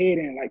getting ahead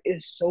in. Like,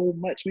 it's so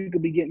much we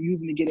could be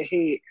using to get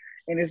ahead.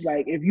 And it's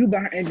like, if you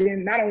behind, and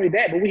then not only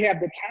that, but we have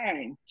the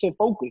time to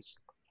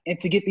focus and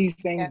to get these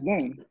things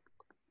done.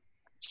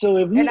 So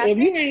if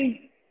you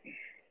ain't,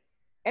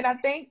 and I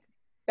think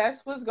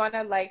that's what's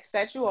gonna like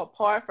set you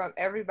apart from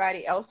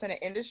everybody else in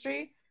the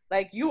industry.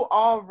 Like, you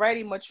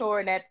already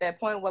maturing at that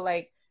point where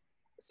like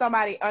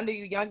somebody under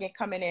you young and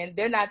coming in,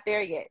 they're not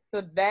there yet.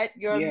 So that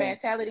your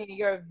mentality and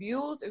your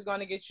views is going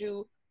to get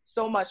you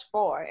so much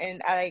far.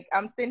 And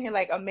I'm sitting here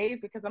like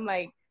amazed because I'm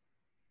like,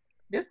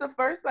 this is the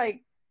first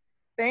like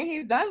thing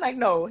he's done. Like,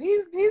 no,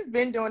 he's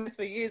been doing this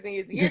for years and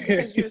years and years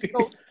because you're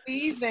so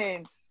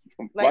seasoned.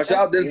 Like, watch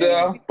out,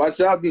 Denzel.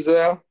 Watch out,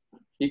 Denzel.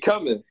 He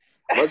coming.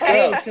 Watch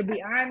out. To be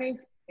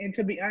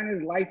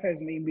honest, life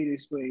has made me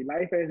this way.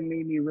 Life has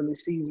made me really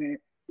seasoned.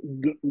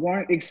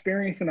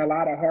 Experiencing a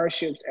lot of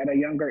hardships at a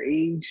younger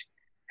age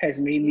has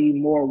made me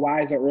more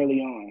wiser early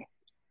on.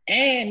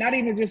 And not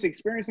even just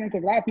experiencing,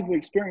 because a lot of people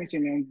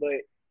experiencing them, but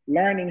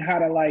learning how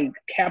to like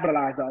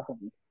capitalize off of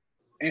them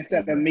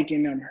instead of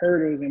making them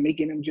hurdles and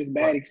making them just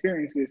bad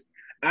experiences.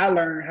 I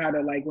learned how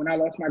to, like, when I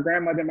lost my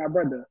grandmother and my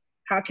brother,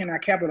 how can I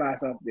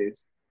capitalize off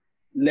this?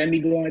 Let me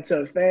go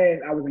into a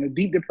fast. I was in a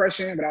deep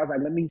depression, but I was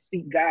like, let me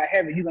seek God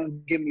heaven. You're going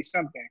to give me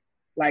something.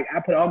 Like,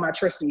 I put all my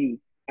trust in you.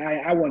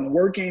 I wasn't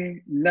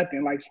working,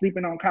 nothing, like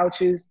sleeping on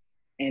couches,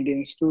 and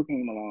then screw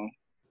came along.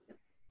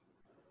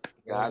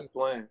 God's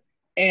plan.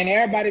 And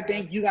everybody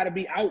think you got to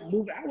be out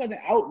moving. I wasn't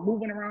out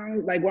moving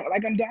around like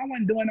I'm doing. I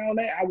wasn't doing all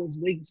that. I was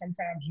waiting.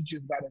 Sometimes you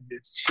just got to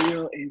just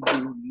chill and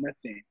do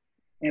nothing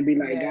and be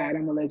like, God,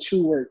 I'm going to let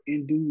you work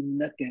and do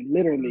nothing.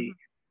 Literally.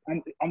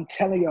 I'm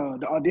telling y'all,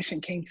 the audition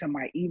came to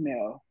my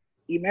email.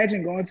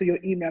 Imagine going to your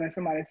email and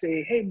somebody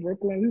say, hey,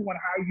 Brooklyn, we want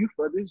to hire you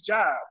for this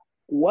job.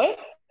 What?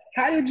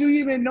 How did you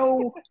even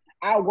know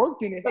I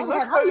worked in it? I'm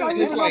like, how y'all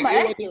even know it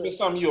wasn't even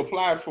something you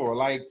applied for?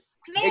 Like,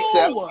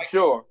 no.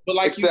 Sure. But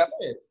like you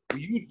said,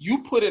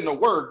 you put in the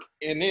work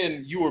and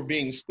then you were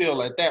being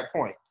still at that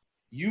point.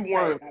 You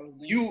weren't,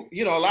 you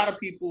know, a lot of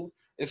people,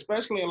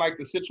 especially in like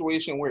the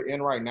situation we're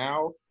in right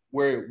now,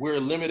 where we're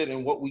limited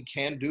in what we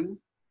can do,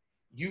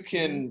 you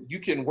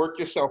can work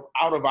yourself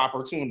out of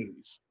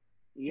opportunities.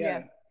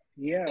 Yeah.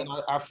 And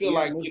I feel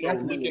like, you know,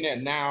 definitely. Looking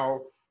at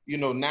now, you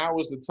know, now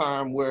is the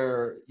time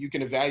where you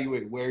can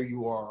evaluate where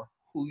you are,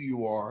 who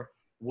you are,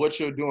 what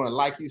you're doing.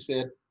 Like you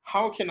said,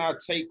 how can I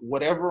take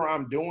whatever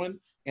I'm doing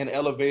and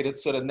elevate it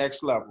to the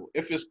next level?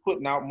 If it's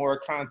putting out more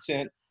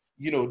content,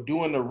 you know,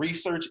 doing the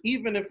research,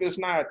 even if it's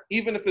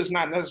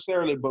not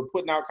necessarily, but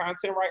putting out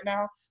content right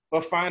now,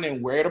 but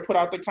finding where to put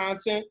out the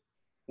content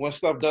when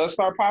stuff does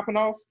start popping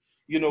off,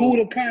 you know. Who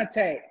to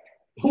contact?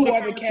 Who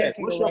are the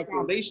casting What's directors? your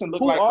foundation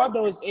look Who like? are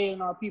those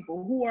A&R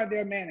people? Who are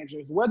their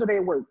managers? Where do they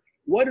work?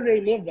 Where do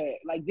they live at?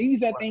 Like,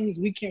 these are things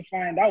we can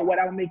find out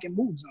without making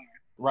moves on.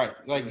 Right.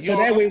 Like, so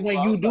that way,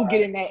 when you do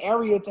get in that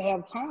area to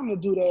have time to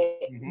do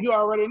that, you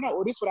already know,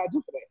 oh, this is what I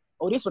do for that.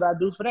 Oh, this is what I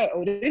do for that.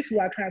 Oh, this is who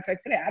I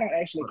contact for that. I don't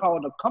actually call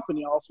the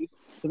company office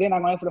because they're not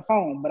going to answer the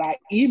phone, but I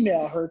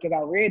email her because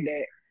I read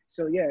that.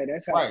 So yeah,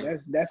 that's how. Right.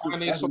 That's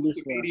find their social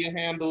media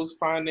handles,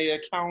 find their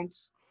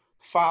accounts,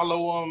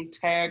 follow them,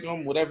 tag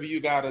them, whatever you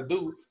got to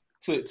do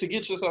to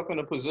get yourself in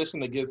a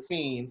position to get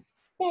seen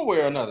one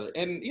way or another.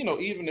 And you know,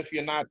 even if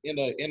you're not in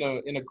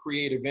a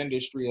creative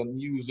industry of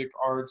music,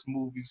 arts,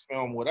 movies,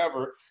 film,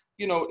 whatever,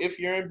 you know, if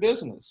you're in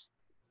business,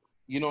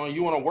 you know, and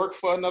you want to work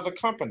for another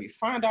company,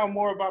 find out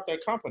more about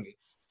that company.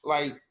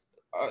 Like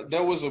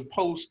there was a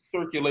post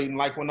circulating,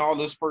 like when all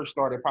this first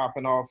started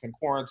popping off in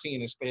quarantine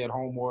and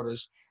stay-at-home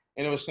orders,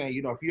 and it was saying,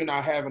 you know, if you're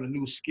not having a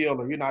new skill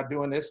or you're not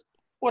doing this,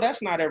 well,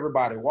 that's not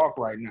everybody walk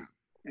right now.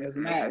 It's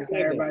not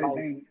everybody's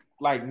thing.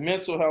 Like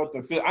mental health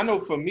and I know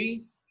for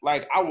me,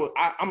 like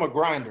I'm a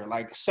grinder,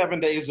 like 7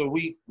 days a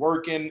week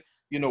working,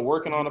 you know,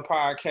 working on a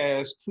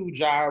podcast, 2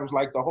 jobs,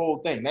 like the whole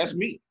thing. That's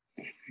me.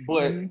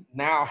 But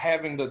now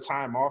having the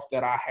time off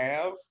that I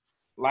have,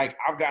 like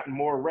I've gotten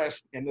more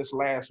rest in this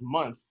last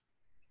month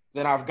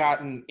than I've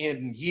gotten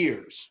in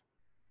years.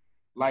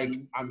 Like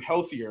I'm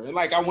healthier. And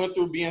like I went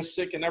through being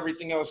sick and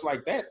everything else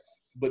like that,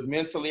 but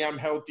mentally I'm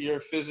healthier.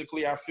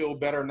 Physically, I feel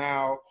better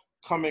now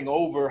coming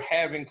over,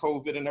 having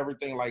COVID and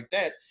everything like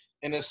that.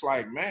 And it's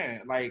like,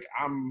 man, like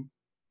I'm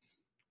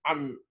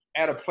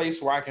at a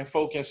place where I can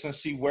focus and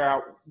see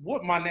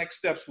what my next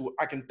steps,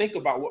 I can think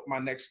about what my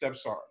next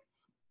steps are.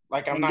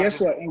 Like I'm not.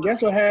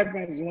 Guess what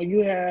happens when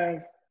you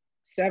have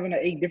 7 or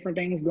 8 different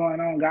things going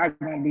on? God's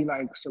gonna be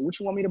like, so what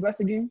you want me to bless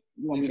again?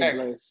 You want me to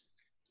bless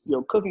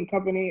your cooking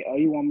company, or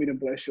you want me to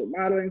bless your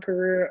modeling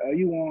career, or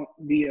you want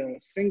to be a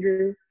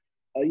singer,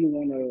 or you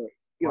want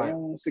your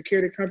own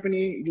security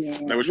company? You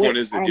want, which one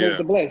is it? I don't know what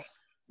to bless.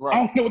 Right.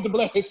 I don't know what to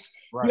bless.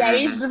 Right. You got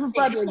 8 different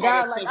projects.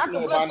 God, like I can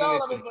bless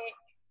all of it, but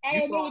I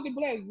don't know what to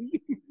bless.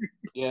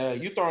 Yeah,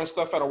 you throwing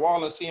stuff at a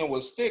wall and seeing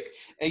what stick,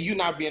 and you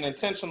not being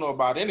intentional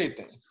about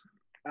anything.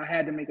 I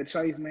had to make a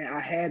choice, man. I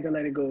had to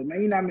let it go.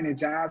 Man, you know how many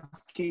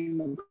jobs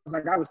came?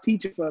 Like I was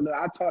teaching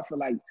I taught for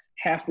like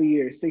half a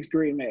year, 6th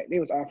grade, man. They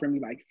was offering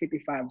me like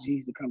 55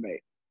 G's to come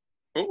back.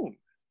 Ooh.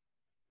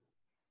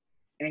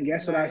 And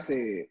guess what I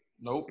said?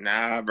 Nope.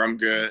 Nah, bro, I'm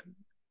good.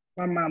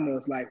 My mom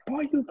was like,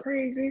 "Oh, you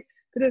crazy?"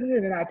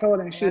 And I told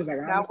her, and she was like,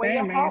 "I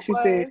understand, man."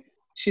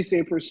 She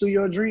said, "Pursue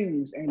your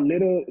dreams." And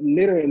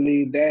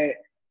literally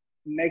that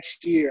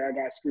next year I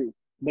got screwed.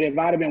 But if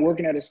I'd have been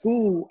working at a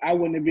school, I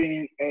wouldn't have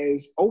been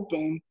as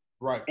open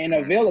and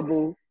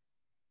available.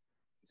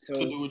 So,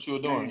 to do what you were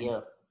doing,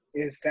 man,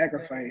 it's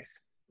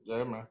sacrifice.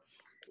 Yeah, man.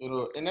 You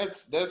know, and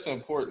that's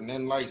important.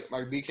 And like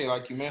BK,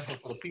 like you mentioned,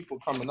 for the people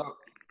coming up,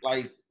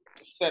 like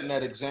setting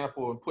that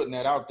example and putting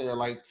that out there,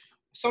 like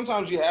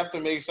sometimes you have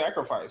to make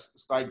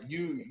sacrifices. Like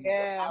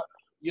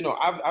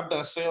I've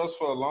done sales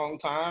for a long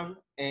time,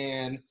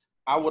 and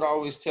I would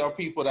always tell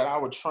people that I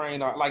would train,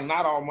 like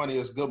not all money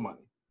is good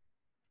money.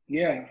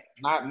 Yeah.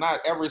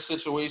 Not every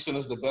situation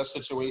is the best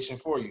situation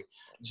for you.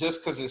 Just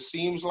because it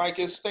seems like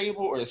it's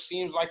stable or it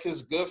seems like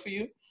it's good for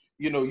you,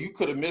 you know, you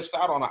could have missed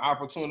out on an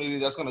opportunity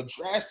that's going to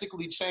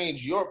drastically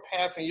change your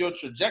path and your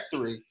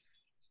trajectory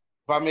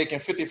by making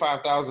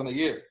 $55,000 a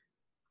year.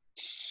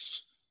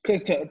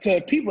 Because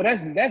to people,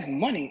 that's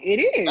money.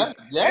 It is.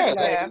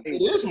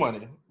 It is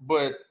money.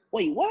 But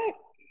wait, what?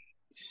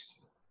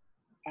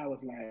 I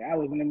was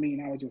in the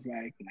mean. I was just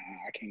like, nah,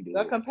 I can't do it.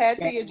 But compared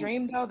to your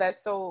dream, though,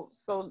 that's so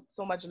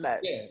much less.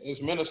 Yeah,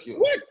 it's minuscule.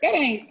 What? That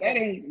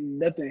ain't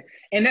nothing.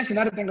 And that's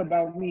another thing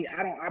about me.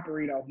 I don't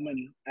operate off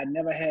money. I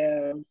never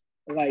have.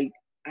 Like,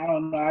 I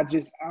don't know. I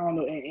don't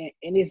know.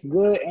 And it's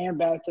good and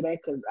bad today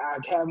because I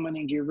have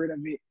money and get rid of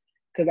it.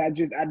 Because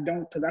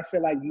because I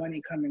feel like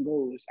money come and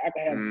goes. I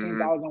can have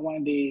 10,000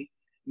 one day,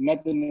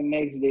 nothing the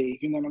next day.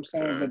 You know what I'm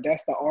saying? Sure. But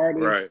that's the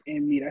artist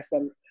in me. That's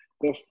the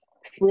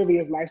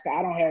frivolous lifestyle.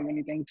 I don't have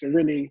anything to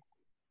really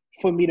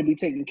for me to be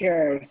taken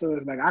care of. So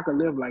it's like I could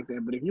live like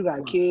that. But if you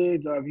got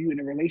kids or if you in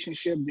a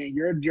relationship, then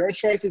your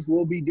choices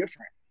will be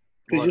different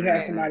because you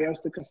have somebody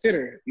else to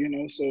consider. You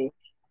know, so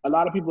a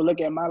lot of people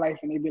look at my life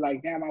and they be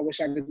like, "Damn, I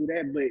wish I could do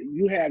that." But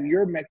you have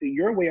your method,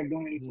 your way of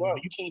doing it as well.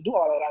 You can't do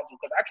all that I do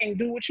because I can't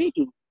do what you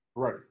do.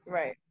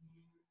 Right.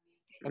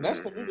 And that's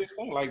the biggest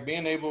thing, like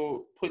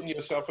putting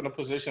yourself in a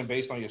position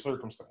based on your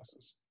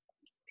circumstances.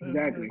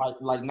 Exactly.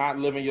 Like not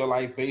living your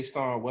life based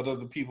on what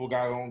other people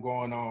got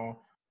going on,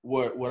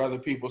 what other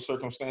people's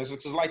circumstances.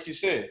 Because like you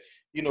said,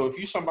 you know, if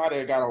you somebody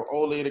that got an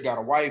old lady, got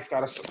a wife,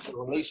 got a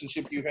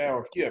relationship you have,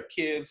 or if you have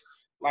kids,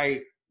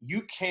 like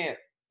you can't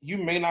you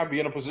may not be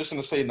in a position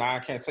to say, "Nah, I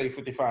can't take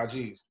 55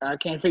 G's." I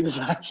can't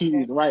 55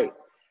 G's, right?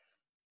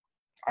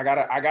 I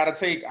gotta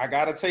take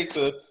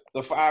the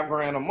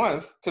 $5,000 a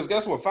month, because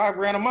guess what?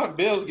 $5,000 a month,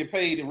 bills get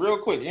paid real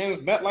quick.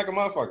 Ends met like a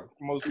motherfucker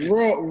for most people.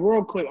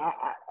 Real quick.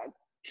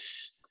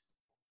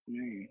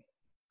 Man,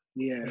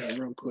 yeah,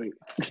 real quick.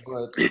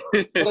 But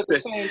at the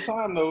same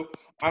time, though,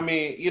 I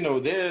mean, you know,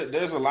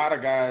 there's a lot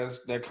of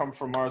guys that come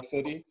from our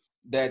city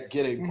that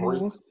get a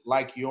break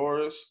like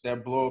yours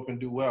that blow up and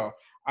do well.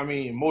 I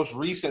mean, most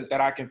recent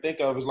that I can think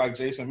of is like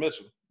Jason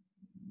Mitchell.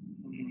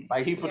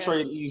 Like he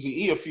portrayed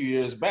Eazy-E a few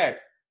years back.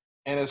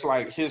 And it's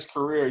like his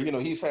career, you know,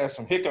 he's had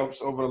some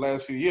hiccups over the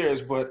last few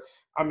years, but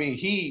I mean,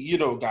 he, you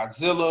know,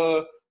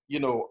 Godzilla, you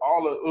know,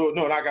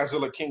 not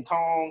Godzilla, King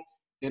Kong,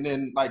 and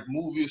then like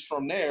movies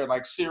from there,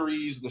 like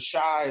series, The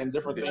Chi and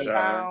different things.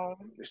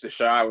 The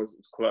Chi was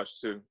clutch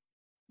too.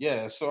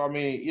 Yeah, so I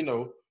mean, you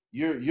know,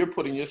 you're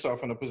putting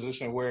yourself in a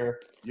position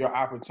where your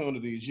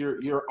opportunities,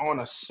 you're on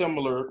a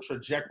similar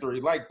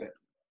trajectory like that.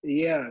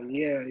 Yeah.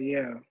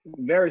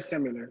 Very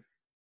similar.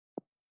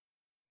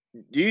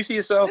 Do you see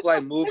yourself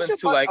like moving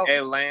to like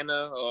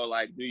Atlanta or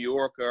like New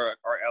York or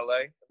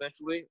LA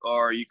eventually,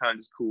 or are you kind of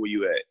just cool where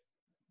you at?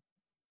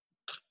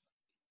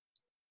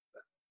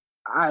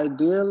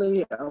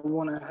 Ideally, I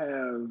want to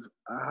have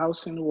a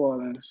house in New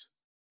Orleans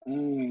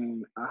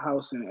and a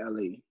house in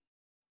LA.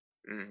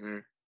 Mm-hmm.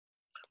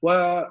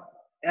 Well,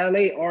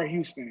 LA or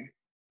Houston.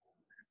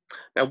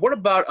 Now, what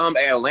about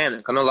Atlanta?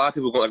 Because I know a lot of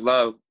people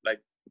love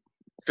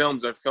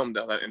films are filmed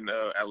in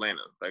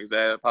Atlanta. Like, is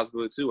that a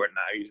possibility too, or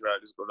not? You rather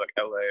just go to like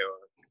LA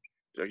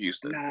or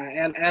Houston? Nah,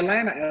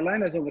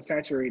 Atlanta's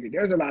oversaturated.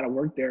 There's a lot of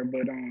work there,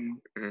 but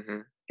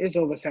it's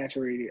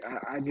oversaturated.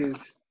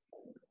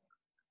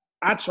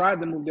 I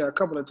tried to move there a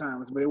couple of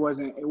times, but it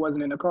wasn't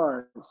in the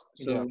cards.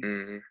 So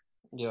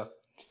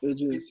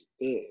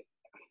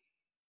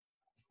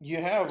You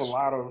have a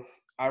lot of,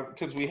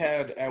 because we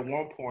had at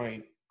one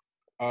point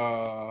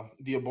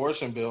the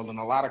abortion bill, and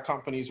a lot of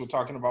companies were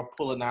talking about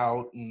pulling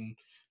out, and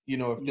you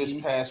know, if this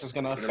pass is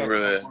going to affect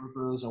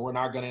workers, and we're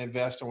not going to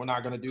invest, and we're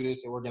not going to do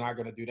this, and we're not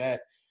going to do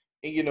that.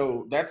 And, you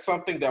know, that's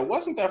something that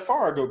wasn't that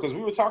far ago, because we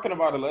were talking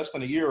about it less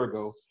than a year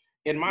ago.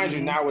 And mind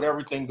you, now with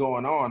everything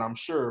going on, I'm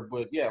sure.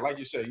 But yeah, like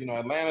you said, you know,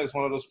 Atlanta is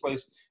one of those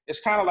places.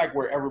 It's kind of like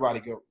where everybody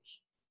goes.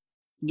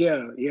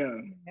 Yeah.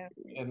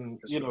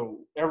 And, you know,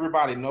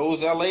 everybody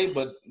knows LA,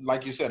 but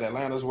like you said,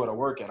 Atlanta's where to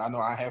work at. I know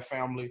I have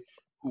family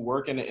who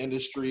work in the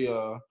industry.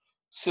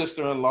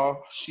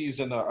 Sister-in-law, she's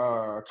in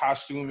the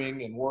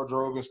costuming and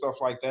wardrobe and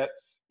stuff like that.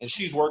 And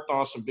she's worked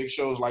on some big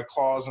shows like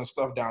Claws and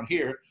stuff down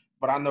here.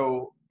 But I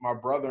know my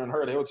brother and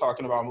her, they were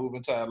talking about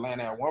moving to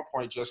Atlanta at one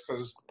point just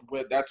because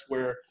that's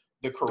where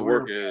the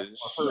career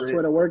is. That's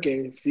where the work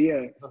is,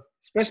 yeah.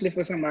 Especially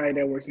for somebody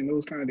that works in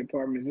those kind of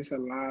departments, it's a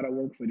lot of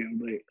work for them.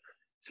 But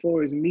as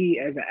far as me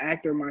as an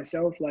actor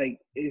myself, like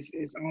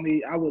it's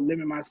only, I would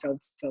limit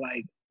myself to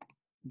like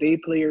day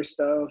player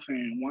stuff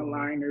and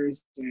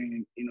one-liners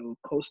and, you know,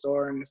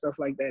 co-starring and stuff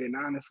like that. And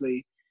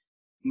honestly,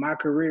 my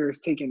career is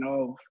taking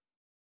off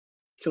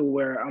to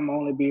where I'm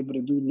only be able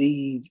to do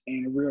leads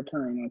and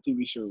reoccurring on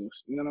TV shows.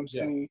 You know what I'm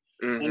saying?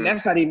 And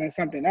that's not even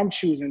something I'm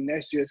choosing.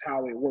 That's just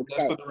how it works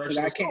out. Because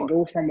I can't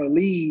go from a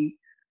lead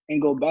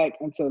and go back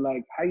into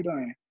like, how you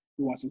doing?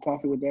 You want some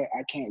coffee with that?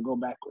 I can't go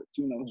backwards,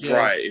 you know? Yeah.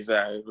 Right,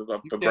 exactly.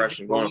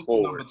 Progression going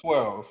forward. Number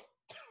 12.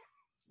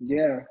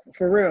 Yeah,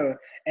 for real.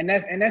 And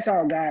that's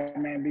all God,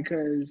 man,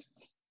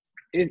 because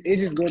it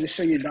just goes to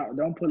show you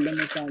don't put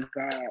limits on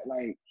God.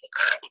 Like,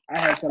 I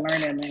had to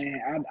learn that,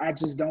 man. I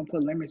just don't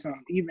put limits on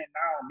him. Even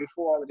now,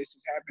 before all of this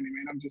is happening,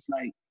 man, I'm just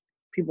like,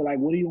 people like,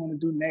 what do you want to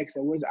do next?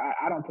 Or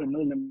I don't put no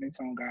limits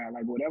on God.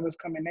 Like, whatever's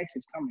coming next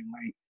is coming.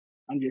 Like,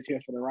 I'm just here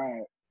for the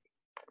ride.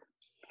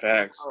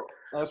 Facts.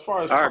 As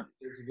far as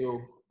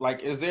go,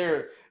 like, is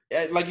there,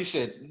 like you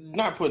said,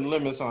 not putting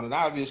limits on it,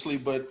 obviously,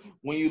 but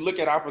when you look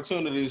at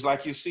opportunities,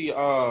 like you see,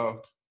 God,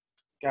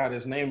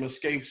 his name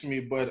escapes me,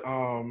 but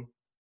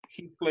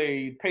he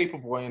played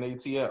Paperboy in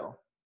ATL.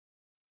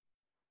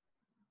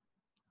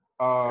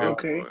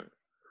 Okay.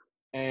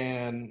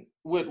 And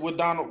with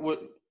Donald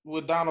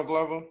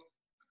Glover.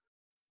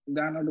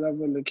 Donald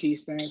Glover, Lakeith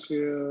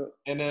Stanfield.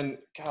 And then,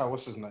 God,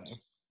 what's his name?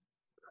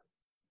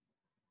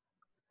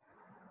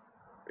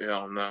 Yeah, I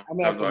don't know. I'm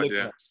gonna have to look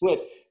it up.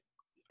 But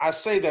I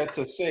say that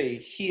to say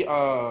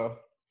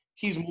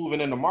he's moving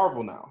into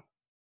Marvel now.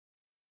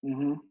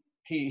 Mm-hmm.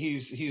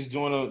 He's he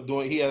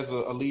has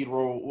a lead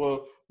role.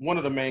 Well, one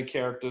of the main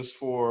characters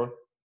for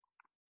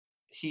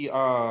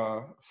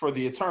the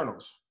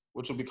Eternals,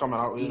 which will be coming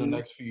out in the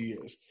next few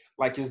years.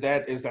 Like, is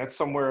that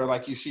somewhere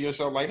like you see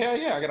yourself like, hell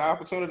yeah, I got an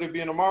opportunity to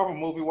be in a Marvel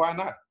movie. Why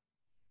not?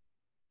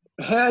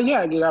 Hell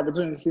yeah, I get an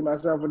opportunity to see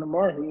myself in a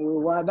Marvel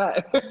movie. Why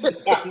not?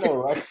 I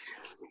know, right?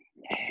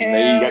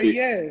 Hell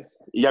yes.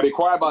 You gotta be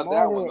quiet about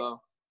that one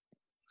though.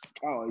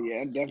 Oh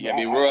yeah, definitely. You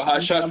gotta be real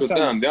hot shots with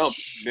them.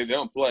 They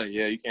don't play.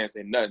 Yeah, you can't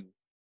say nothing.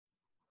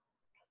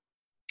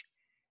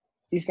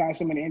 You signed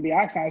so many NDAs.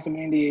 I signed so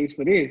many NDAs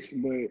for this,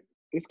 but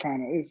it's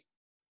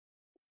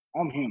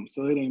I'm him,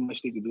 so it ain't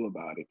much they can do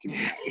about it. To be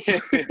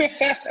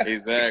honest.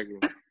 Exactly.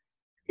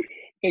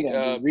 He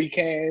got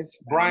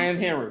recast.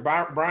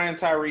 Brian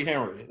Tyree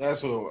Henry.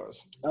 That's who it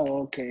was.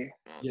 Oh, okay.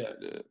 Yeah.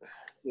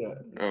 Yeah.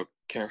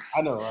 Okay.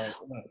 I know, right?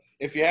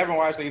 If you haven't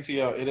watched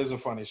ATL, it is a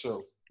funny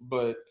show.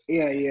 But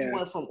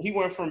he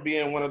went from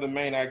being one of the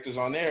main actors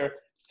on there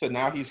to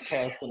now he's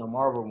cast in a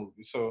Marvel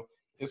movie. So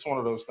it's one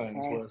of those things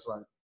where it's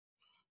like,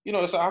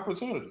 it's an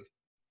opportunity.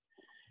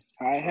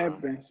 How it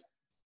happens.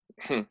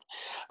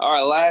 All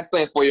right, last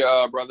thing for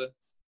you, brother.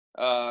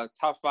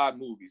 Top 5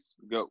 movies.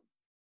 Go.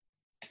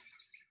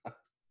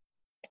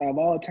 Of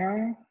all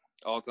time?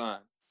 All time.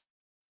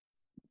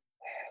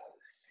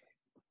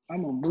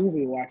 I'm a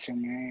movie watcher,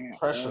 man.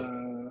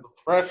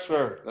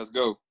 Pressure. Let's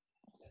go.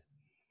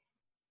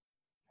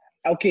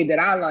 Okay, that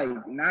I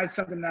like. Not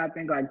something that I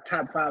think like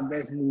top 5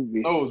 best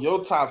movies. Oh,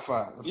 your top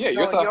 5. Yeah,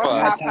 your top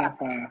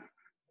 5.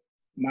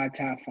 My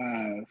top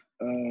 5.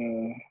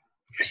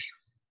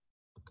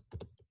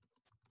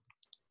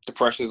 The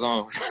pressure's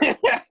on.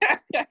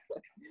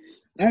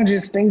 I'm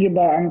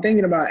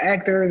thinking about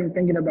actors. I'm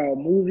thinking about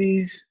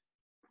movies.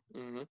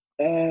 Mm-hmm.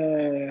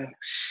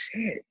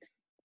 Shit.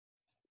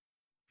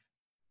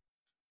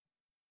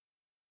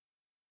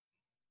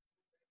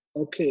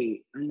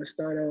 Okay, I'm gonna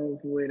start off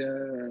with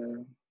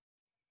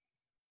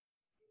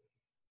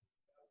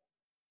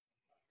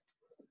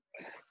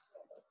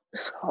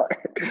It's hard.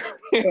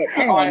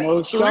 All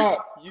right, 3.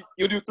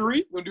 You'll do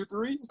 3? You'll do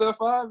 3 instead of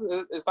 5?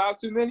 Is 5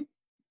 too many?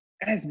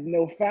 5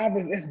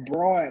 is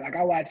broad. Like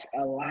I watch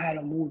a lot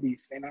of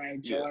movies and I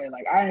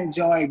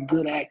enjoy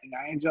good acting.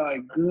 I enjoy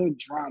good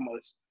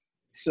dramas.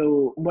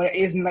 So, but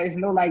it's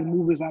no like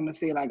movies where I'm gonna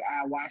say like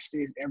I watch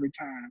this every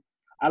time.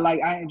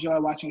 I enjoy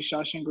watching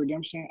Shawshank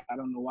Redemption. I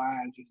don't know why,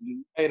 I just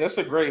do. Hey, that's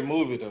a great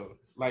movie though.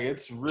 Like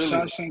it's really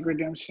Shawshank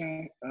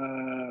Redemption.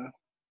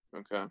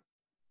 Okay.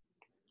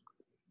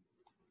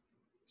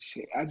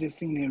 Shit, I just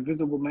seen The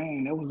Invisible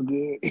Man. That was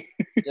good.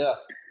 Yeah,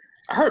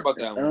 I heard about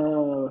that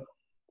one.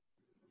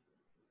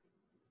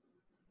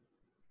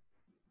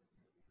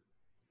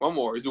 One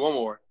more. Let's do one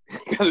more.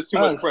 There's too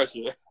much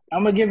pressure.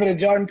 I'm gonna give it a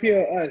Jordan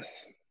Peele.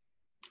 Us.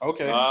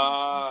 Okay.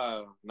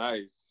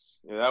 Nice.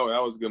 Yeah, that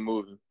was a good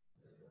movie.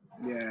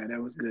 Yeah,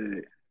 that was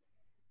good.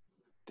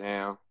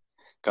 Damn.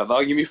 Cause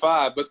I'll give me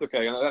 5, but it's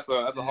okay. That's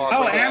a hard.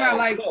 Oh, and I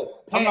like.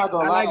 I'm not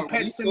gonna lie. Like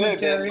Pet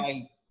Sematary.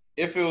 Like,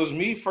 if it was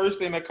me, first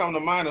thing that come to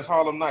mind is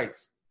Harlem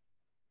Nights.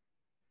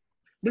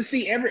 But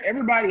see,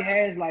 everybody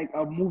has like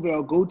a movie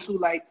or go to.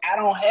 Like I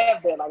don't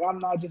have that. Like I'm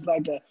not just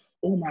like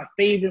my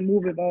favorite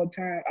movie of all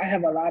time. I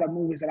have a lot of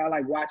movies that I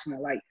like watching. I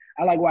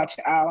like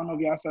watching. I don't know if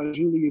y'all saw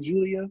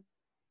Julia.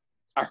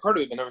 I heard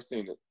of it, but never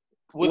seen it.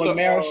 With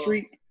Meryl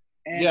Streep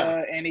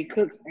and he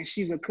cooks and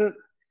she's a cook.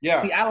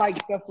 Yeah. See, I like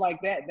stuff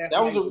like that.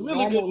 That was a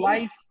really good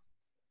life.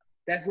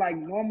 That's like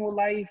normal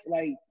life,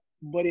 like,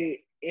 but it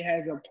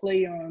has a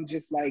play on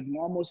just like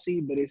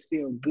normalcy, but it's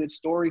still good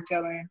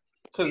storytelling.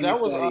 Because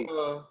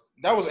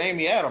that was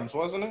Amy Adams,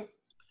 wasn't it?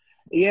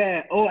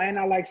 Yeah. Oh, and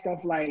I like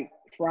stuff like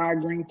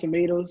Fried Green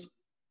Tomatoes.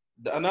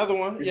 Another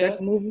one. Is that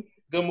the movie?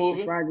 Good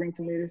movie. Fried Green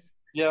Tomatoes.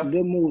 Yeah.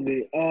 Good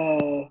movie.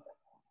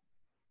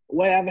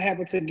 Whatever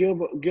happened to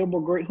Gilbert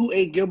Grape? Who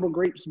ate Gilbert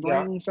Grape's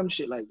brain? Yeah. Some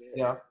shit like that.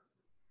 Yeah.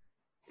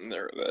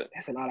 Never that.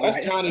 That's a lot of.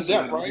 That's Johnny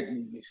Depp, right?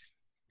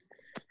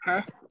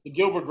 Huh? The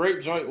Gilbert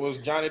Grape joint was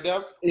Johnny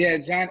Depp. Yeah,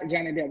 Johnny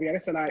Depp. Yeah,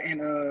 that's a lot.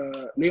 And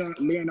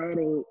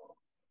Leonardo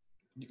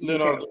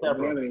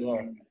DiCaprio.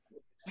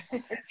 Yeah.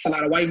 It's a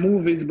lot of white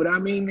movies, but I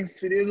mean,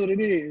 it is what it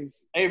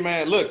is. Hey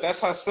man, look, that's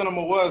how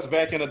cinema was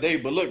back in the day.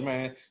 But look,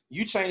 man,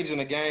 you changing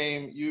the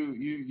game.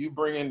 You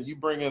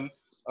bringing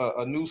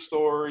a new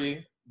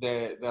story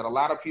that a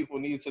lot of people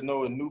need to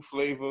know, a new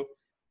flavor,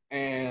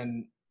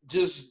 and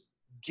just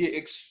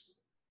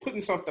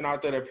putting something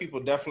out there that people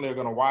definitely are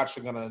gonna watch,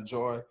 are gonna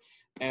enjoy.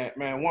 And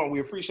man, we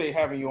appreciate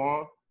having you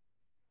on.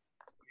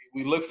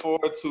 We look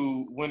forward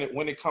to when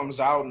it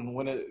comes out and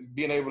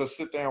being able to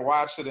sit there and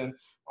watch it and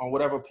on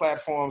whatever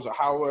platforms or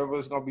however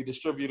it's gonna be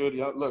distributed.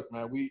 Look,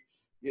 man,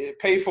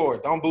 pay for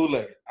it. Don't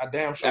bootleg it. I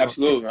damn sure.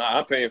 Absolutely,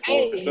 I'm paying for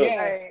it for sure.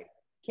 Yeah.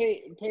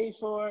 Pay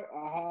for it.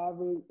 I have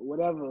it.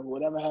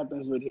 Whatever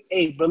happens with it.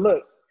 Hey, but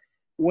look,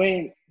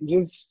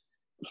 just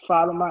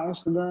follow my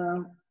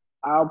Instagram.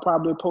 I'll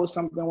probably post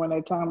something when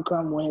that time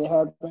comes, when it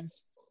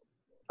happens.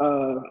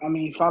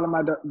 Follow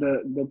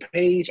the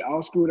page,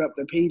 All Screwed Up.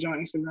 The page on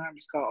Instagram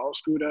is called All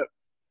Screwed Up.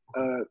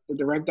 The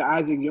director,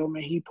 Isaac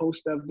Yeoman, he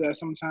posts stuff there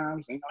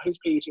sometimes. And on his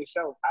page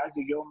himself,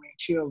 Isaac Yeoman,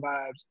 Chill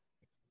Vibes,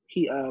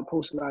 he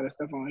posts a lot of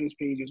stuff on his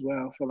page as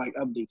well for like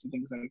updates and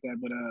things like that.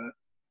 But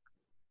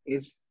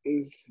it's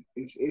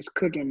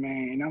cooking,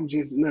 man. And I'm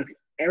just, look,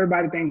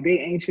 everybody think they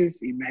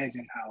anxious.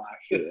 Imagine how I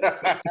feel.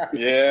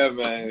 Yeah,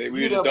 man.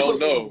 We just don't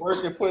know.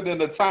 Work and put in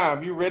the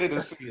time. You ready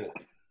to see it?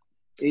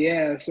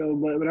 Yeah. So,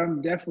 but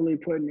I'm definitely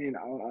putting in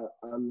a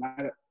lot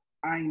of.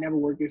 I ain't never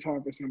worked this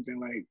hard for something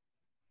like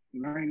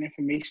learning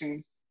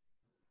information,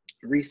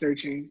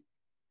 researching,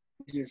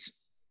 just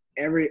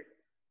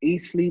eat,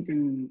 sleep,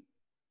 and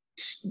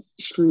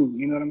screw.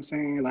 You know what I'm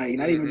saying? Like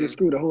not even just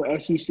screw. The whole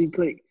SUC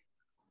clique.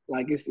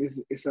 Like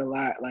it's a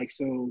lot. Like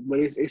so, but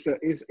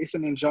it's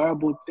an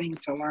enjoyable thing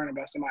to learn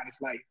about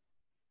somebody's life.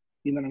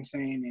 You know what I'm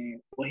saying? And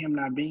with him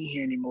not being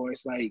here anymore,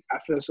 it's like I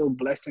feel so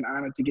blessed and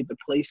honored to get to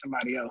play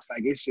somebody else.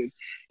 Like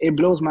it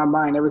blows my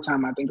mind every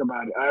time I think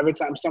about it. Every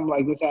time something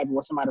like this happens,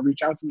 when somebody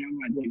reach out to me, I'm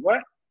like, wait,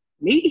 what?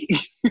 Me?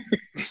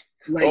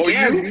 Like, oh,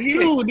 yes,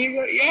 you,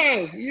 nigga.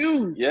 Yes,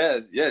 you.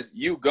 Yes,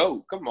 you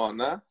go. Come on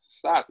now.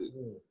 Stop it.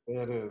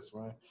 Yeah, it is,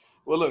 man.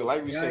 Well, look,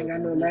 like we said. Y'all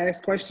got no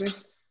last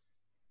questions?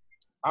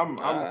 I'm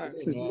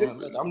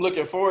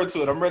looking forward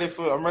to it. I'm ready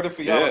for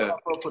y'all to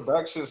pop up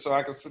production so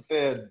I can sit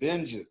there and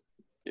binge it.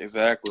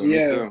 Exactly.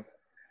 Me too.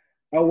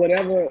 Or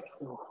whatever.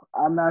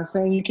 I'm not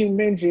saying you can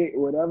binge it.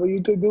 Whatever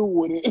you could do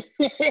with it.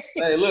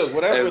 Hey, look,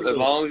 whatever. As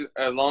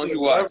long as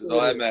you watch, it's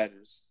all that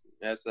matters.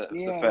 That's a fact.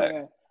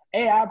 Yeah.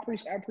 Hey, I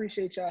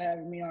appreciate y'all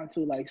having me on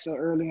too. Like so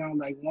early on,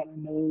 like wanting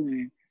to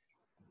know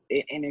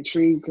and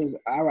intrigued because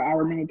I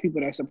remember people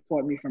that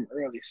support me from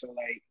early. So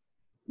like.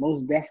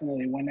 Most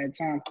definitely, when that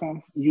time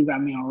comes, you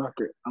got me on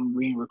record. I'm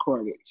being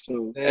recorded.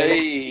 So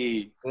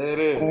hey, it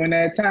is. When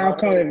that time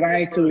comes, if I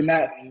ain't to,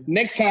 not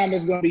next time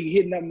it's gonna be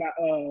hitting up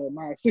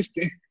my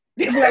assistant.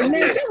 They'll be like,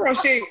 man, Tyrone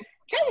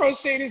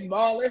say this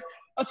baller.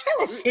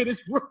 Tyrone say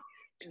this bro.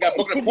 You got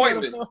book an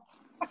appointment.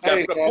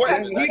 Hey,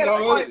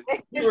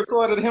 you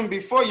recorded him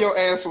before your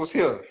ass was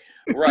here.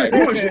 Right.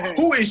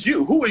 Who is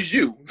you? Who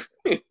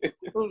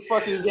the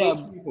fuck is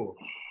people?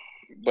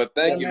 But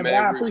thank you,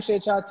 man. I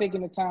appreciate y'all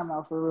taking the time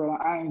out for real.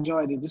 I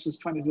enjoyed it. This was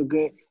fun. It's a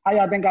good. How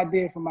y'all think I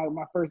did for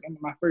my first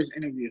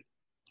interview?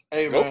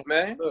 Hey,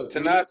 man. Look,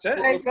 10 out of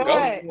 10.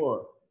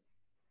 Go.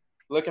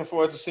 Looking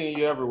forward to seeing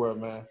you everywhere,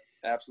 man.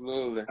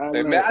 Absolutely.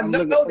 Man, I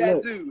know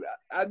that dude.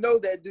 I know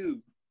that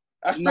dude.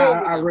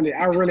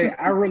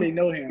 I really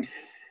know him.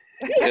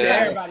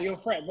 Everybody, your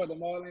friend, brother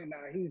Marlon.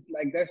 Nah, he's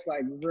like that's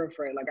like real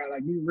friend.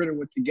 Like we really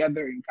were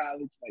together in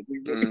college. Like we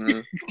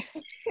really.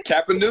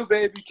 Kappa Nu,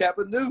 baby.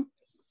 Kappa Nu.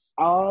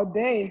 All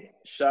day.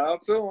 Shout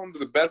out to them.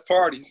 The best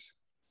parties.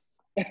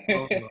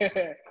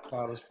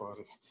 College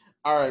parties.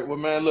 All right. Well,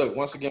 man, look,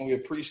 once again, we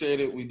appreciate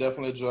it. We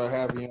definitely enjoy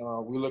having you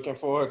on. We're looking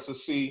forward to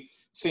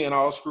seeing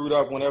All Screwed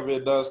Up whenever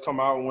it does come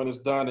out, when it's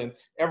done, and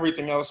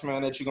everything else,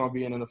 man, that you're going to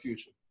be in the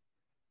future.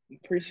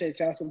 Appreciate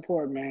y'all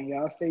support, man.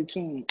 Y'all stay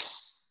tuned.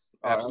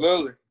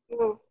 Absolutely.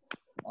 All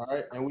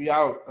right. And we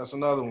out. That's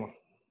another one.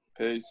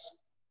 Peace.